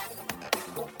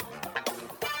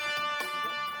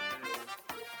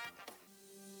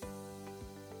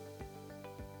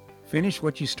 Finish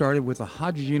what you started with the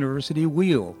Hodges University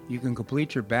Wheel. You can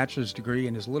complete your bachelor's degree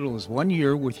in as little as 1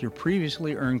 year with your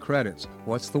previously earned credits.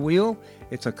 What's the Wheel?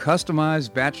 It's a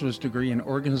customized bachelor's degree in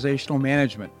organizational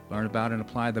management. Learn about and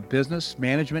apply the business,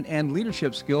 management, and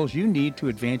leadership skills you need to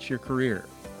advance your career.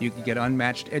 You can get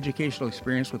unmatched educational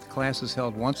experience with classes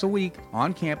held once a week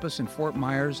on campus in Fort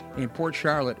Myers, in Port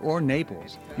Charlotte, or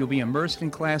Naples. You'll be immersed in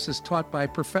classes taught by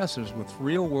professors with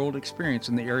real-world experience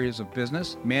in the areas of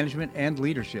business, management, and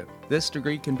leadership. This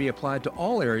degree can be applied to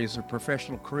all areas of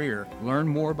professional career. Learn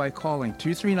more by calling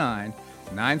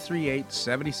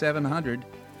 239-938-7700.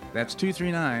 That's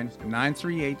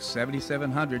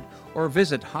 239-938-7700, or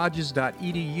visit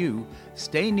hodges.edu.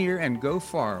 Stay near and go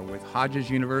far with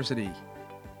Hodges University.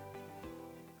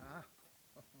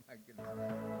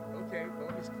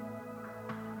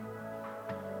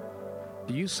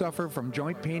 Do you suffer from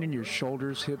joint pain in your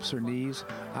shoulders, hips, or knees?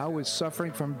 I was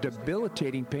suffering from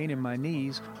debilitating pain in my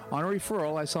knees. On a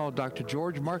referral, I saw Dr.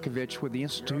 George Markovich with the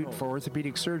Institute for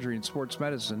Orthopedic Surgery and Sports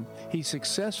Medicine. He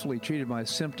successfully treated my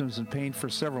symptoms and pain for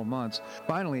several months.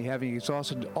 Finally, having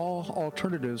exhausted all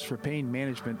alternatives for pain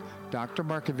management, Dr.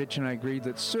 Markovich and I agreed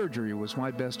that surgery was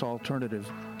my best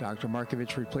alternative. Dr.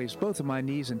 Markovich replaced both of my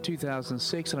knees in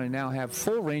 2006, and I now have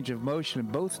full range of motion in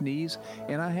both knees,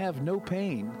 and I have no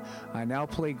pain. I now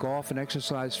play golf and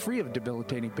exercise free of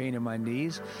debilitating pain in my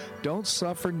knees. Don't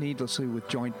suffer needlessly with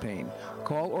joint pain.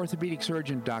 Call orthopedic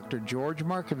surgeon Dr. George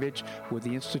Markovich with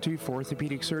the Institute for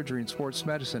Orthopedic Surgery and Sports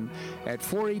Medicine at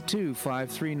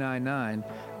 482-5399.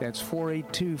 That's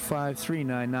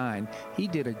 482-5399. He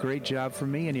did a great job for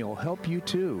me, and he'll help you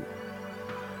too.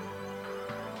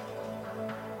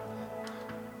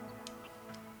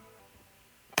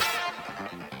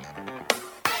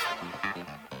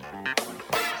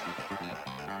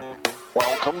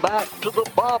 Welcome back to the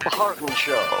Bob Harden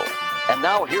Show. And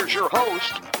now here's your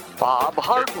host, Bob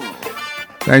Harden.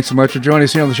 Thanks so much for joining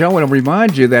us here on the show. I want to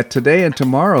remind you that today and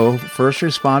tomorrow, first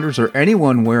responders or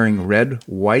anyone wearing red,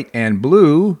 white, and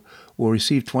blue will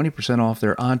receive 20% off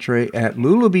their entree at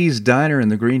Lulabee's Diner in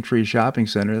the Green Tree Shopping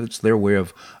Center. That's their way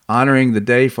of honoring the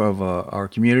day of our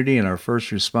community and our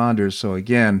first responders. So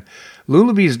again,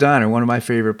 Lulabee's Diner, one of my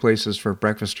favorite places for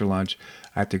breakfast or lunch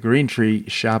at the Green Tree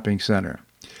Shopping Center.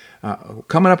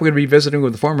 Coming up, we're going to be visiting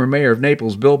with the former mayor of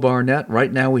Naples, Bill Barnett.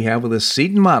 Right now we have with us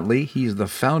Seton Motley. He's the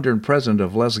founder and president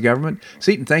of Less Government.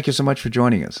 Seton, thank you so much for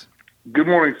joining us. Good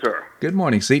morning, sir. Good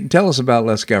morning, Seton. Tell us about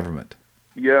Less Government.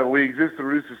 Yeah, we exist to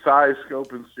reduce the size,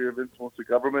 scope, and sphere of influence of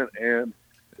government, and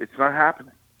it's not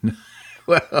happening.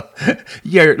 Well,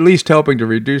 yeah, at least helping to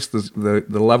reduce the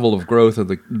level of growth or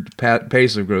the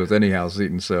pace of growth anyhow,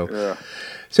 Seton. So,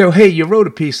 hey, you wrote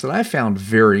a piece that I found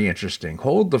very interesting.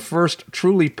 Hold the first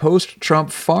truly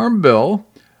post-Trump farm bill,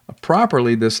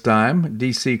 properly this time,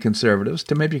 D.C. conservatives.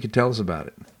 Maybe you could tell us about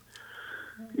it.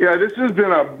 Yeah, this has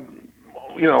been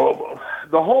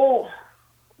the whole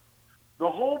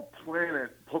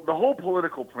planet, the whole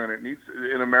political planet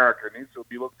in America needs to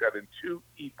be looked at in two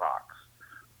epochs.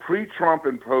 pre-Trump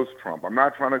and post-Trump. I'm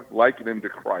not trying to liken him to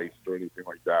Christ or anything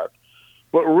like that.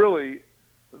 But really,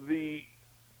 the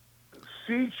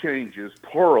sea changes,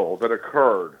 plural, that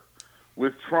occurred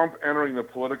with Trump entering the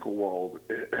political world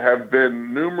have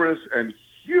been numerous and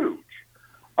huge.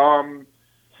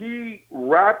 He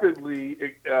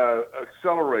rapidly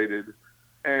accelerated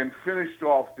and finished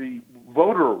off the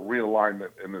voter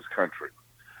realignment in this country.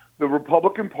 The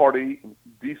Republican Party,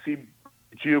 DC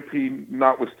GOP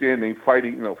notwithstanding,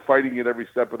 fighting it every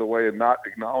step of the way and not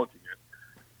acknowledging it.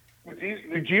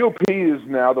 The GOP is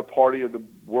now the party of the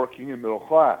working and middle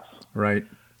class. Right.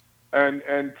 And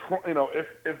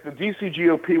if the DC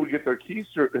GOP would get their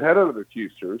head out of their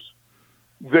keisters,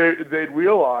 they'd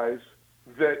realize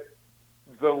that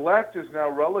the left is now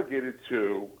relegated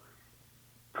to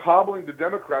the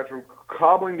Democrats are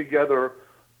cobbling together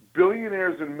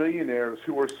billionaires and millionaires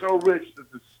who are so rich that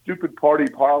the stupid party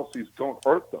policies don't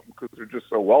hurt them because they're just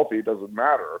so wealthy, it doesn't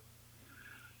matter.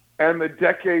 And the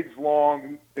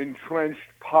decades-long entrenched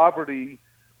poverty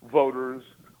voters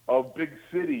of big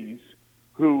cities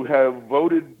who have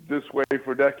voted this way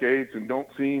for decades and don't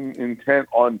seem intent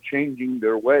on changing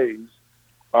their ways.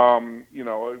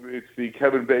 It's the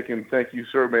Kevin Bacon, thank you,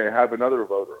 sir, may I have another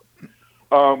voter.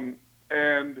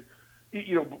 And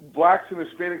blacks and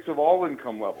Hispanics of all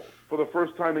income levels, for the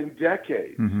first time in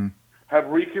decades, have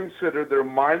reconsidered their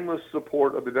mindless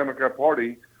support of the Democrat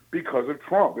Party because of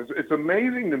Trump. It's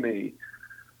amazing to me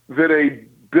that a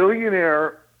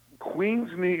billionaire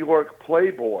Queens, New York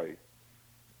playboy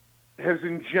has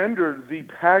engendered the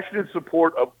passionate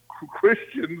support of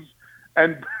Christians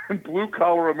and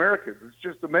blue-collar Americans. It's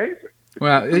just amazing.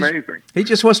 It's amazing. He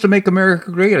just wants to make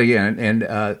America great again,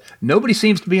 and nobody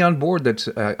seems to be on board that's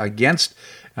against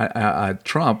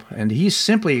Trump, and he's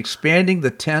simply expanding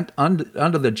the tent under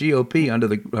the GOP, under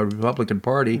the Republican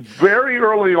Party. Very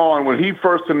early on, when he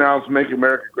first announced "Make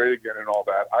America Great Again" and all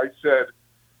that, I said,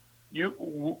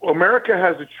 America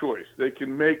has a choice. They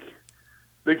can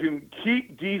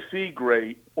keep DC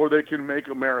great, or they can make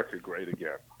America great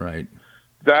again. Right.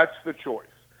 That's the choice.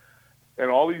 And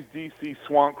all these DC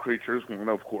swamp creatures want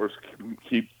to, of course,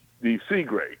 keep DC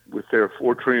great with their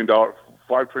 $5 trillion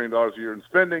a year in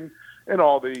spending and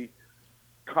all the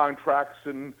contracts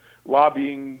and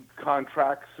lobbying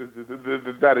contracts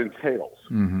that entails.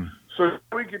 Mm-hmm. So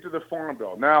we get to the Farm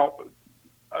Bill. Now,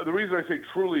 the reason I say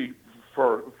truly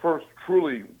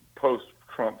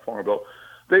post-Trump Farm Bill,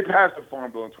 they passed the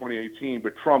Farm Bill in 2018,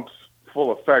 but Trump's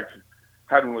full effect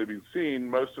hadn't really been seen.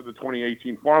 Most of the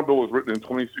 2018 Farm Bill was written in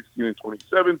 2016 and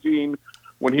 2017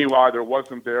 when he either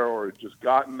wasn't there or had just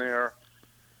gotten there.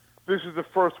 This is the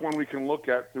first one we can look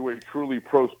at through a truly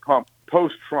post-Trump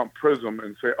prism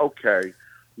and say, okay,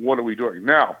 what are we doing?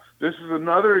 Now, this is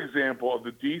another example of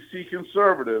the DC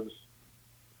conservatives,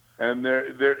 and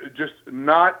they're just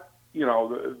not,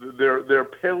 they're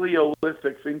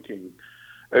Paleolithic thinking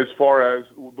as far as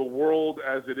the world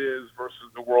as it is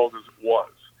versus the world as it was.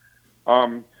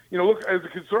 Look, as a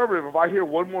conservative, if I hear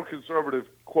one more conservative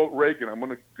quote Reagan, I'm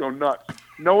going to go nuts.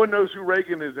 No one knows who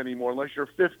Reagan is anymore unless you're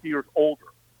 50 or older.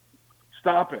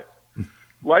 Stop it.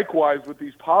 Likewise with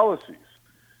these policies.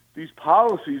 These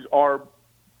policies are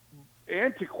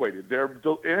antiquated. They're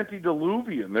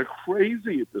antediluvian. They're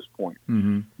crazy at this point.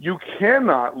 Mm-hmm. You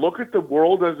cannot look at the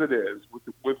world as it is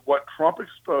with what Trump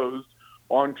exposed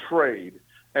on trade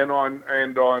and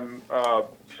on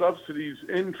subsidies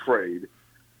in trade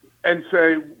and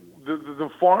say the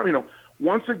farm,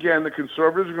 once again, the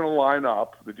conservatives are going to line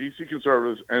up, the DC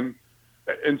conservatives, and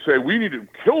say, we need to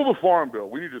kill the Farm Bill.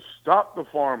 We need to stop the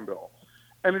Farm Bill.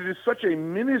 And it is such a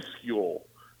minuscule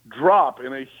drop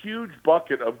in a huge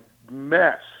bucket of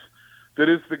mess that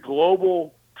is the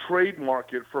global trade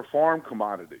market for farm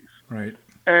commodities. Right.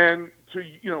 And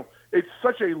it's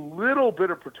such a little bit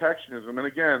of protectionism. And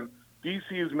again,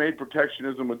 DC has made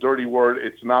protectionism a dirty word.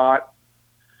 It's not.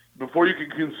 Before you can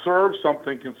conserve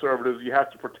something, conservatives, you have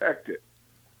to protect it.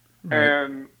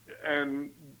 Right.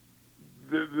 And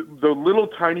the little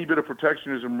tiny bit of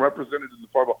protectionism represented in the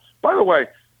Farm Bill. By the way,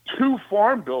 2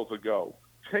 Farm Bills ago,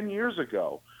 10 years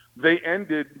ago, they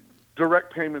ended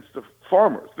direct payments to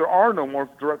farmers. There are no more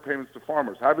direct payments to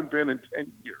farmers. Haven't been in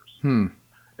 10 years.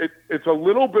 It's a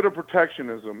little bit of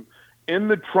protectionism in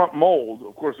the Trump mold.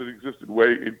 Of course, it existed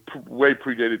way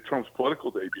predated Trump's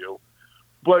political debut.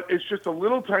 But it's just a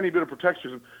little tiny bit of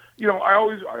protectionism. I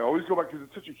always go back because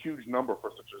it's such a huge number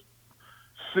for such a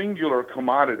singular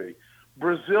commodity.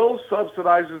 Brazil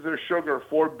subsidizes their sugar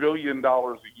 $4 billion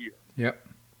a year. Yep.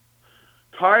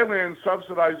 Thailand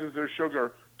subsidizes their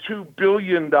sugar $2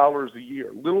 billion a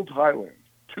year. Little Thailand,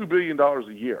 $2 billion a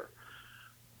year.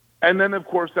 And then, of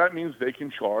course, that means they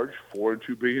can charge $4 and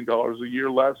 $2 billion a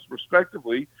year less,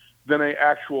 respectively, than an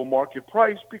actual market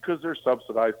price because they're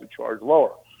subsidized to charge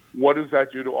lower. What does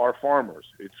that do to our farmers?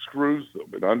 It screws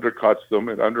them. It undercuts them.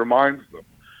 It undermines them.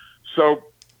 So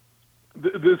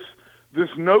this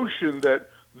notion that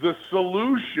the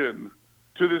solution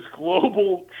to this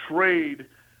global trade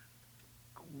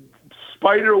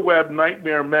spiderweb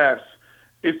nightmare mess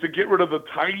is to get rid of the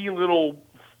tiny little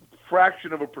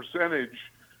fraction of a percentage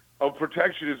of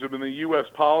protectionism in the U.S.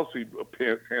 policy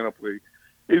panoply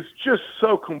is just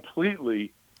so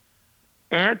completely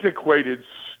antiquated,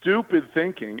 stupid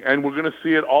thinking, and we're going to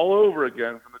see it all over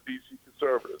again from the D.C.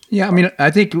 conservatives. Yeah, I mean,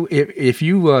 I think if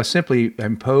you simply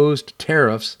imposed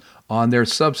tariffs on their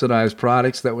subsidized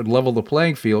products, that would level the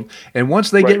playing field, and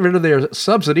once they get rid of their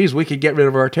subsidies, we could get rid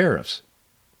of our tariffs.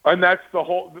 And that's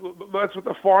what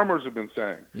the farmers have been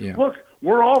saying. Yeah. Look,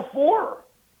 we're all for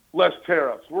less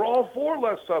tariffs. We're all for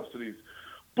less subsidies.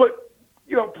 But,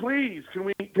 please, can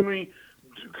we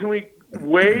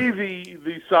weigh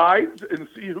the sides and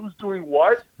see who's doing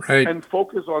what and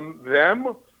focus on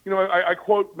them? I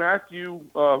quote Matthew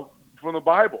from the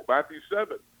Bible, Matthew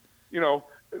 7.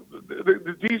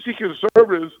 The D.C.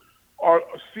 conservatives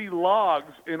see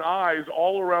logs in eyes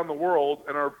all around the world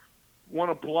and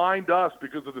want to blind us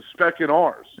because of the speck in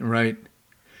ours. Right.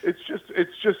 It's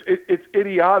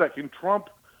idiotic. And Trump,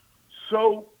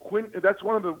 that's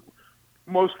one of the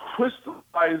most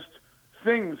crystallized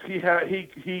things he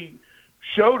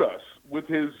showed us with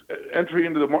his entry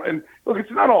into the market. And look,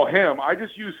 it's not all him. I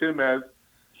just use him as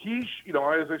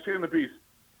as I say in the piece,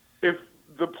 if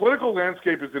the political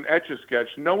landscape is an Etch-a-Sketch,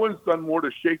 no one's done more to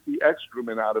shake the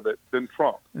excrement out of it than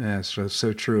Trump. That's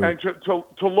so true. And to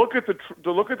look at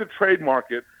the trade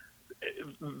market,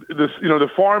 the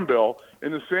Farm Bill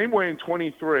in the same way in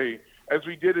 23 as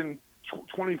we did in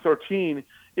 2013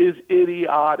 is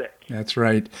idiotic. That's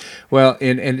right. Well,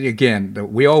 and again,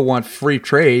 we all want free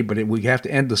trade, but we have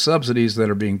to end the subsidies that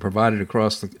are being provided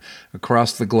across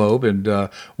the globe. And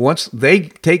once they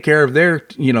take care of their,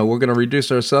 we're going to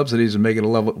reduce our subsidies and make it a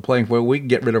level playing field, we can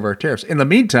get rid of our tariffs. In the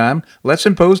meantime, let's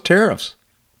impose tariffs.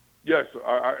 Yes,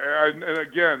 and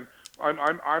again,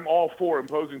 I'm all for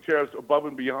imposing tariffs above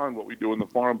and beyond what we do in the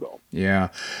Farm Bill. Yeah.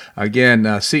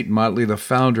 Again, Seton Motley, the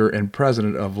founder and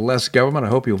president of Less Government. I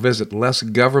hope you'll visit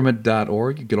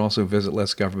lessgovernment.org. You can also visit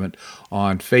Less Government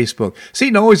on Facebook.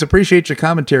 Seton, always appreciate your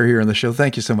commentary here on the show.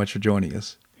 Thank you so much for joining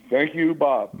us. Thank you,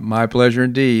 Bob. My pleasure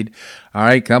indeed. All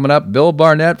right, coming up, Bill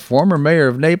Barnett, former mayor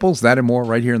of Naples. That and more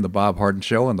right here in the Bob Harden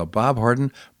Show on the Bob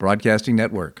Harden Broadcasting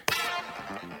Network.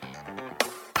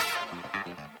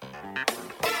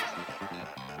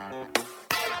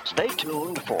 Stay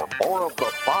tuned for more of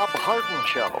the Bob Harden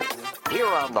Show here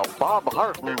on the Bob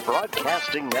Harden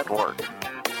Broadcasting Network.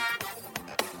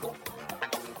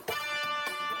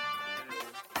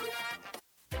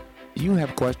 Do you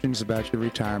have questions about your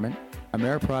retirement?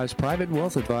 Ameriprise Private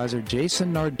Wealth Advisor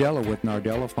Jason Nardella with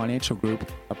Nardella Financial Group,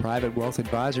 a private wealth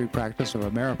advisory practice of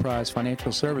Ameriprise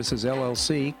Financial Services,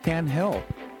 LLC, can help.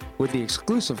 With the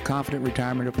exclusive Confident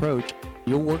Retirement approach,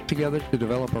 you'll work together to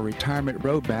develop a retirement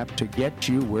roadmap to get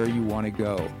you where you want to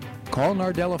go. Call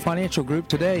Nardella Financial Group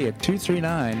today at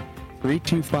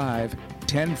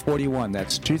 239-325-1041.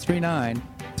 That's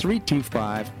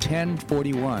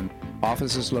 239-325-1041.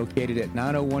 Office is located at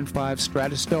 9015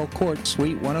 Stratosdale Court,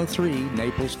 Suite 103,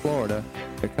 Naples, Florida.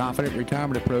 The Confident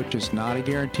Retirement approach is not a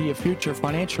guarantee of future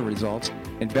financial results.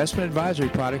 Investment advisory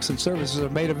products and services are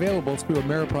made available through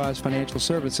Ameriprise Financial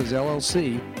Services,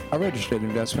 LLC, a registered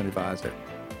investment advisor.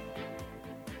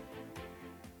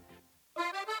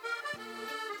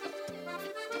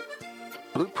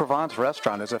 Blue Provence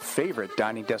Restaurant is a favorite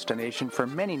dining destination for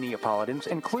many Neapolitans,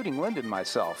 including Linda and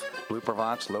myself. Blue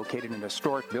Provence, located in a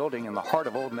historic building in the heart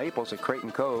of Old Naples at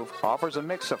Creighton Cove, offers a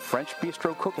mix of French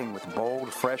bistro cooking with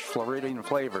bold, fresh Floridian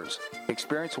flavors.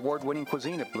 Experience award-winning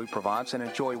cuisine at Blue Provence and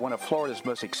enjoy one of Florida's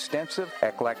most extensive,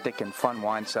 eclectic, and fun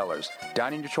wine cellars.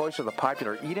 Dining your choice of the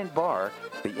popular Eat-In Bar,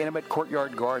 the intimate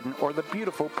Courtyard Garden, or the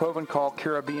beautiful Provencal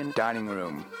Caribbean Dining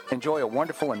Room. Enjoy a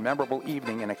wonderful and memorable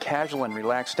evening in a casual and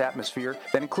relaxed atmosphere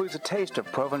that includes a taste of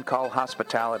Provencal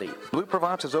hospitality. Blue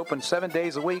Provence is open 7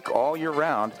 days a week, all year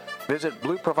round. Visit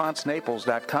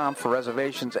BlueProvenceNaples.com for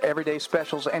reservations, everyday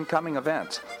specials, and coming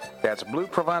events. That's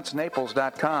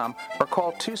BlueProvenceNaples.com or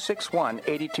call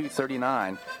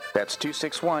 261-8239. That's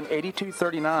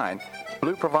 261-8239.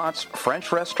 Blue Provence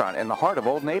French Restaurant in the heart of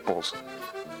Old Naples.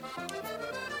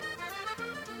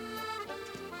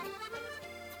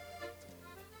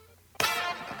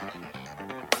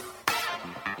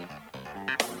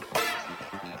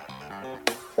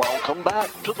 Welcome back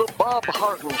to the Bob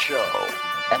Harden Show.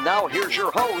 And now here's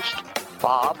your host,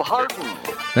 Bob Harden.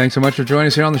 Thanks so much for joining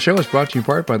us here on the show. It's brought to you in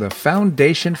part by the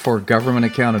Foundation for Government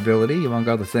Accountability, among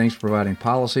other things, providing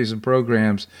policies and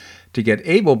programs to get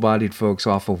able-bodied folks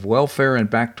off of welfare and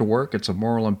back to work. It's a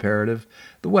moral imperative.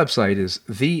 The website is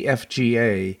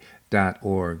thefga.org.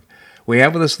 We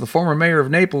have with us the former mayor of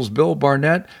Naples, Bill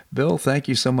Barnett. Bill, thank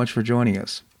you so much for joining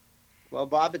us. Well,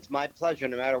 Bob, it's my pleasure,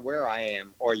 no matter where I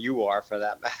am, or you are for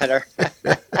that matter.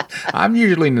 I'm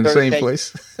usually in the same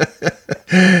place.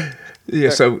 Yeah,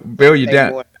 so Bill,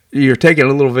 you're taking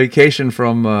a little vacation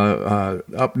from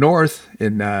up north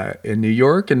in New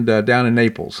York and down in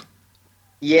Naples.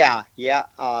 Yeah,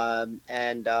 and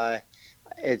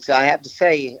it's, I have to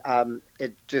say,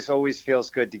 it just always feels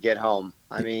good to get home.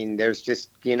 I mean, there's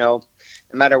just, no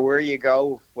matter where you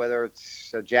go, whether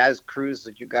it's a jazz cruise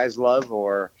that you guys love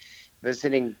or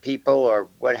visiting people or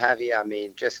what have you, I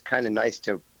mean, just kind of nice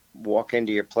to walk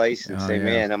into your place and say,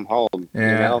 man, I'm home.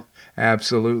 Yeah,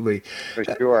 absolutely. For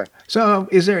sure. So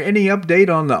is there any update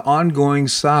on the ongoing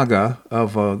saga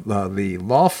of the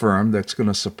law firm that's going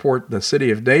to support the city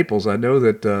of Naples? I know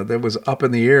that that was up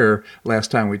in the air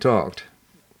last time we talked.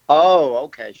 Oh,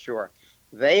 okay, sure.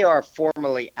 They are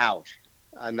formally out,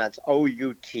 and that's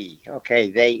O-U-T. Okay,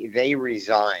 they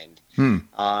resigned.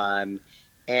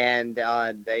 And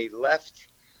they left.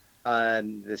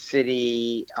 The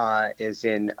city is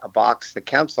in a box. The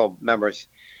council members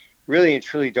really and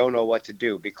truly don't know what to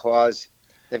do because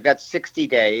they've got 60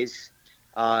 days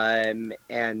and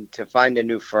to find a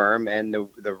new firm. And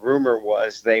the rumor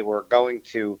was they were going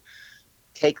to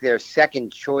take their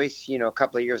second choice. A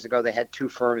couple of years ago, they had two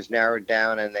firms narrowed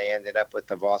down, and they ended up with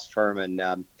the Voss firm and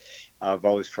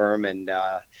Vo's firm. And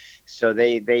so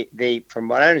they, from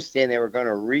what I understand, they were going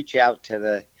to reach out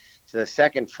to the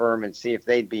second firm and see if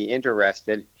they'd be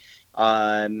interested.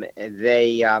 And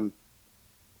then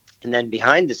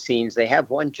behind the scenes, they have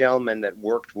one gentleman that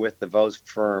worked with the Vo's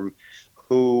firm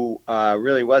who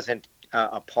really wasn't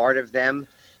a part of them,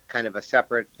 kind of a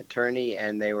separate attorney.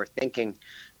 And they were thinking,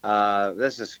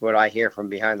 this is what I hear from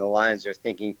behind the lines. They're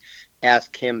thinking,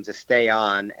 ask him to stay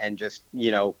on and just,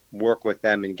 work with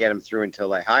them and get them through until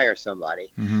they hire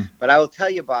somebody. Mm-hmm. But I will tell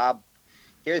you, Bob,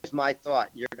 here's my thought.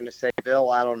 You're going to say,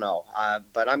 Bill, I don't know.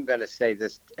 But I'm going to say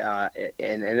this,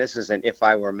 and this is an if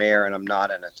I were mayor, and I'm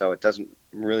not in it, so it doesn't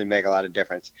really make a lot of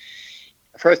difference.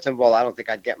 First of all, I don't think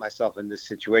I'd get myself in this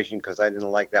situation because I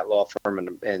didn't like that law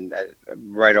firm. And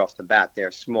right off the bat, they're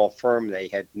a small firm. They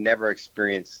had never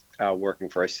experienced working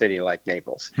for a city like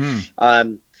Naples.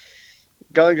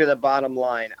 Going to the bottom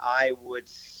line, I would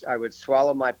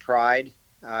swallow my pride.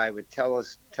 I would tell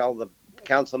the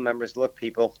council members, look,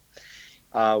 people,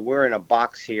 we're in a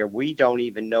box here. We don't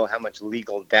even know how much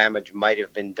legal damage might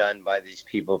have been done by these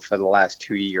people for the last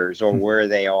 2 years or where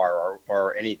they are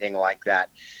or anything like that.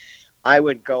 I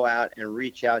would go out and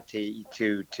reach out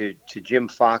to Jim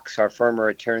Fox, our former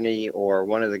attorney, or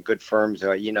one of the good firms,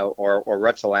 or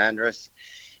Rutzel Andrus,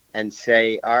 and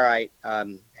say, all right,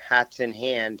 hats in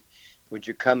hand, would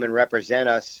you come and represent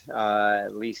us,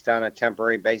 at least on a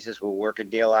temporary basis? We'll work a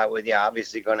deal out with you.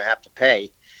 Obviously going to have to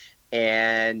pay.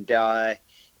 And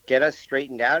get us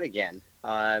straightened out again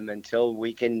until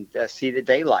we can see the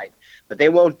daylight. But they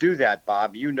won't do that,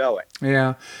 Bob. You know it.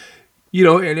 Yeah.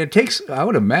 And it takes, I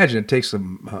would imagine it takes a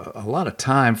lot of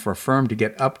time for a firm to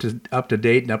get up to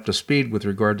date and up to speed with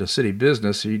regard to city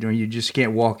business. You just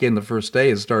can't walk in the first day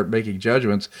and start making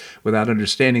judgments without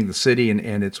understanding the city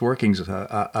and its workings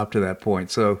up to that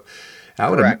point. So I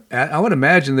would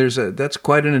imagine that's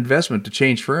quite an investment to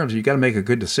change firms. You got to make a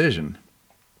good decision.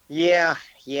 Yeah,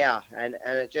 and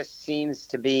it just seems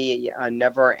to be a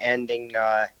never-ending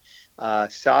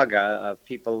saga of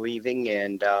people leaving,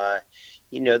 and the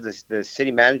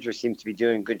city manager seems to be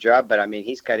doing a good job, but I mean,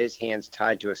 he's got his hands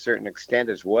tied to a certain extent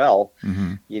as well.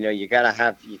 Mm-hmm. You got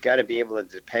to be able to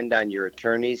depend on your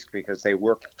attorneys because they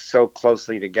work so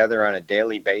closely together on a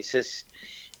daily basis,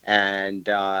 and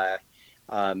the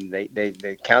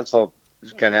council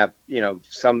is going to have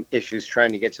some issues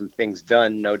trying to get some things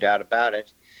done, no doubt about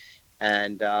it.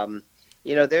 And,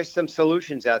 there's some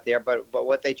solutions out there, but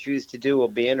what they choose to do will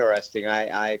be interesting.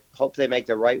 I hope they make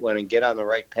the right one and get on the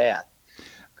right path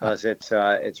because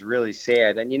it's really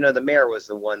sad. And, the mayor was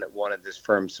the one that wanted this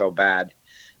firm so bad.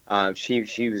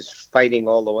 She was fighting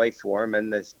all the way for him.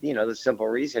 And, the simple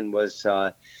reason was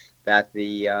that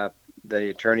the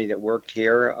attorney that worked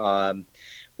here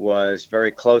was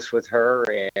very close with her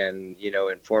and,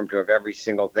 informed her of every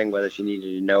single thing, whether she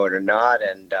needed to know it or not.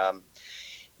 And,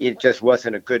 it just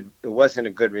wasn't a good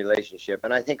relationship.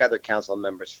 And I think other council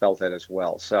members felt it as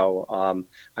well. So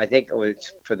I think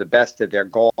it's for the best that they're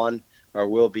gone or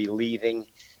will be leaving.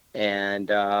 and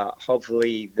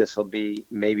hopefully this will be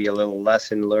maybe a little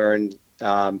lesson learned.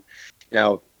 Do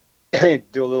a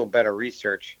little better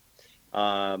research,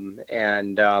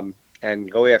 and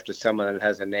go after someone that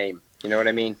has a name. You know what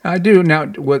I mean? I do. Now,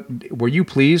 were you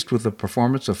pleased with the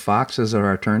performance of Fox as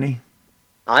our attorney?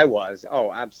 I was.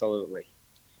 Oh, absolutely.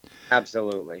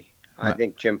 Absolutely. I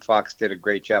think Jim Fox did a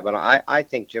great job. And I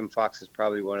think Jim Fox is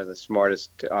probably one of the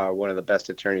smartest, one of the best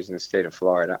attorneys in the state of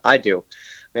Florida. I do.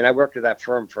 I mean, I worked with that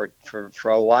firm for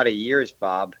a lot of years,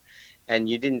 Bob, and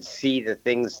you didn't see the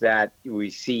things that we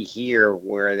see here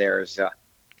where there's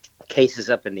cases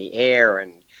up in the air.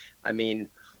 And, I mean,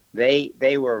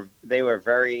 they were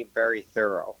very, very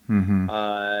thorough.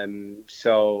 Mm-hmm.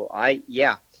 So I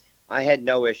had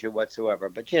no issue whatsoever.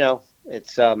 But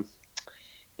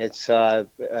it's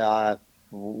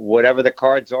whatever the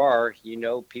cards are.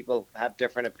 People have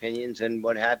different opinions and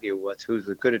what have you. Who's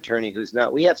a good attorney, who's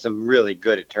not. We have some really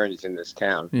good attorneys in this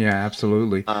town. Yeah,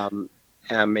 absolutely.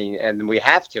 I mean, and we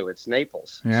have to. It's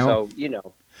Naples. Yeah. So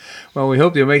Well, we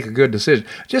hope you'll make a good decision.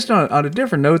 Just on a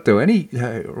different note, though,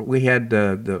 we had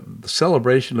the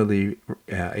celebration of the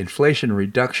Inflation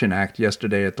Reduction Act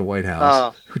yesterday at the White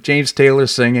House. James Taylor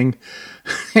singing.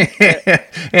 You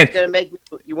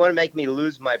want to make me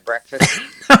lose my breakfast?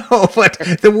 No, but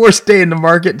the worst day in the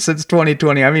market since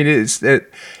 2020. I mean,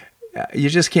 you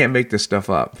just can't make this stuff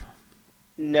up.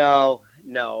 No.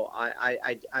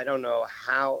 I don't know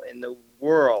how in the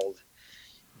world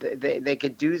they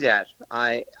could do that.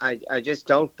 I just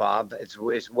don't, Bob. It's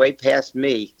way past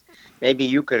me. Maybe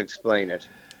you could explain it.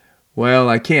 Well,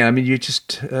 I can't. I mean, you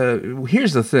just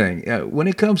here's the thing. When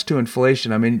it comes to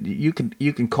inflation, I mean, you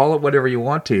can call it whatever you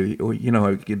want to.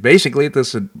 Basically,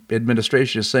 this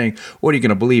administration is saying, "What are you going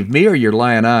to believe, me or your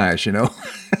lying eyes?"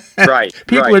 Right.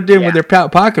 People are dealing with their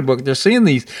pocketbook. They're seeing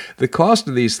the cost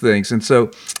of these things, and so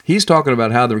he's talking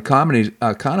about how the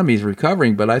economy is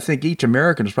recovering. But I think each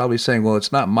American is probably saying, "Well,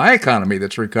 it's not my economy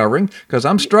that's recovering because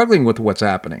I'm struggling with what's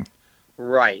happening."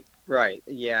 Right.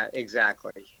 Yeah,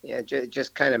 exactly. Yeah, it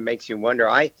just kind of makes you wonder.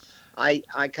 I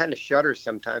kind of shudder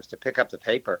sometimes to pick up the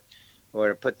paper or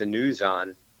to put the news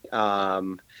on.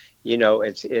 It's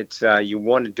you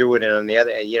want to do it, and on the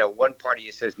other, one part of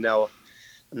you says, "No,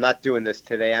 I'm not doing this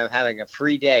today. I'm having a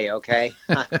free day, okay?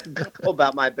 Go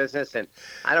about my business, and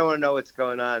I don't want to know what's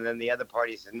going on." And then the other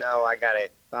party says, "No, I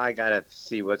gotta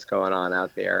see what's going on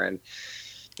out there." And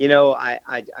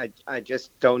I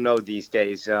just don't know these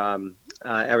days.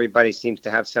 Everybody seems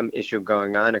to have some issue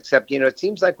going on, except it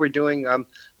seems like we're doing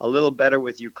a little better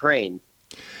with Ukraine.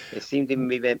 They seem to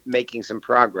be making some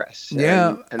progress.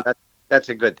 Yeah, and that's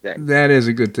a good thing. That is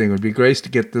a good thing. It would be great to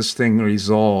get this thing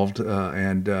resolved,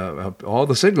 and all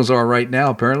the signals are right now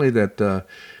apparently that the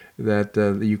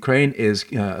Ukraine is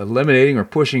eliminating or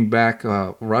pushing back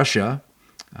Russia.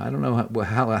 I don't know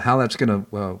how that's going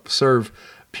to serve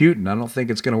Putin. I don't think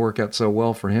it's going to work out so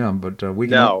well for him, but we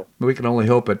can only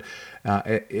hope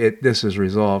this is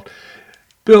resolved.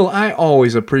 Bill, I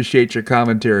always appreciate your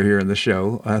commentary here in the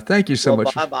show. Thank you so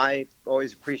much. Bob, I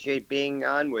always appreciate being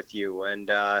on with you, and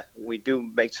we do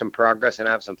make some progress and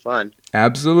have some fun.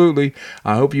 Absolutely.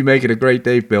 I hope you make it a great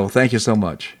day, Bill. Thank you so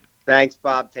much. Thanks,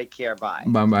 Bob. Take care. Bye.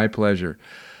 My pleasure.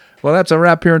 Well, that's a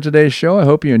wrap here on today's show. I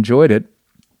hope you enjoyed it.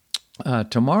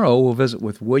 Tomorrow, we'll visit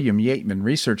with William Yateman,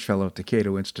 Research Fellow at the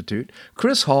Cato Institute.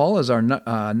 Chris Hall is our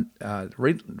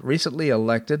recently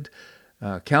elected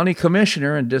County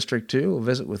Commissioner in District 2. We'll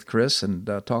visit with Chris and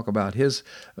talk about his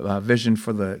vision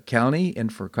for the county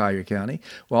and for Collier County.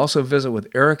 We'll also visit with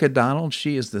Erica Donald.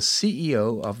 She is the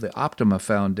CEO of the Optima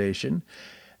Foundation,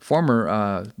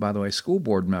 former, by the way, school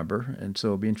board member, and so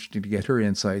it'll be interesting to get her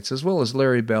insights, as well as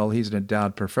Larry Bell. He's an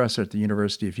endowed professor at the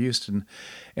University of Houston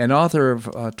and author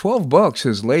of 12 books,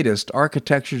 his latest,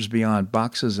 Architectures Beyond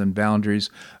Boxes and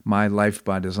Boundaries, My Life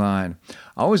by Design.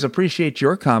 I always appreciate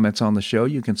your comments on the show.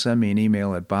 You can send me an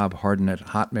email at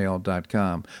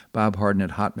bobharden@hotmail.com,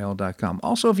 bobharden@hotmail.com.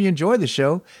 Also, if you enjoy the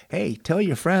show, hey, tell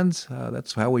your friends.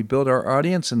 That's how we build our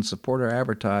audience and support our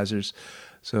advertisers.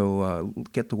 So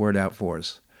get the word out for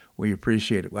us. We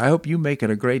appreciate it. I hope you make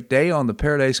it a great day on the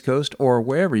Paradise Coast or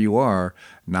wherever you are.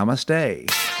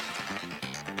 Namaste.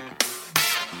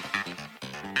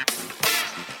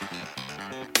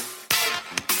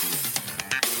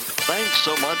 Thanks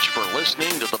so much for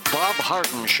listening to The Bob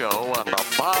Harden Show on the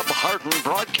Bob Harden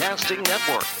Broadcasting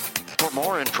Network. For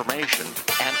more information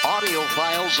and audio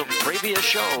files of previous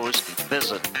shows,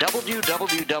 visit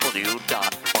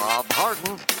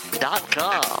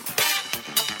www.bobharden.com.